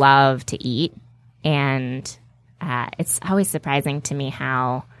 they love to eat. And it's always surprising to me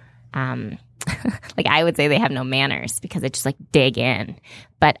how, I would say they have no manners because they just dig in.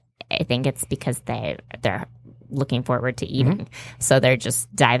 But I think it's because they're looking forward to eating. So they're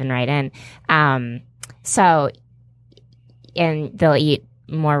just diving right in. And they'll eat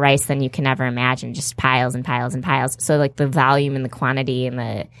more rice than you can ever imagine, just piles and piles and piles. So the volume and the quantity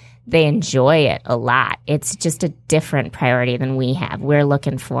and they enjoy it a lot. It's just a different priority than we have. We're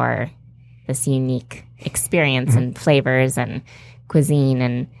looking for this unique experience and flavors and cuisine,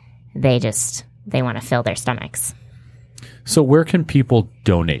 and they want to fill their stomachs. So where can people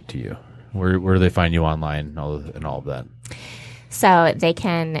donate to you? Where do they find you online and all of that? So they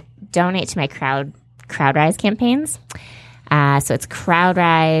can donate to my CrowdRise campaigns. So it's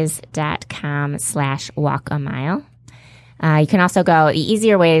crowdrise.com/walkamile. You can also the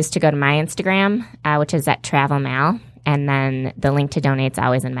easier way is to go to my Instagram, which is at TravelMal, and then the link to donate's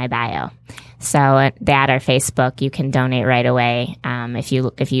always in my bio. So that or Facebook, you can donate right away if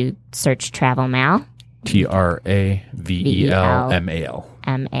you search TravelMal. TravelMal.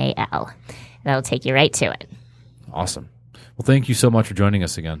 MAL. That'll take you right to it. Awesome. Well, thank you so much for joining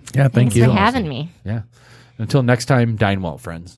us again. Yeah, thank Thanks you. for having me. Yeah. Until next time, dine well, friends.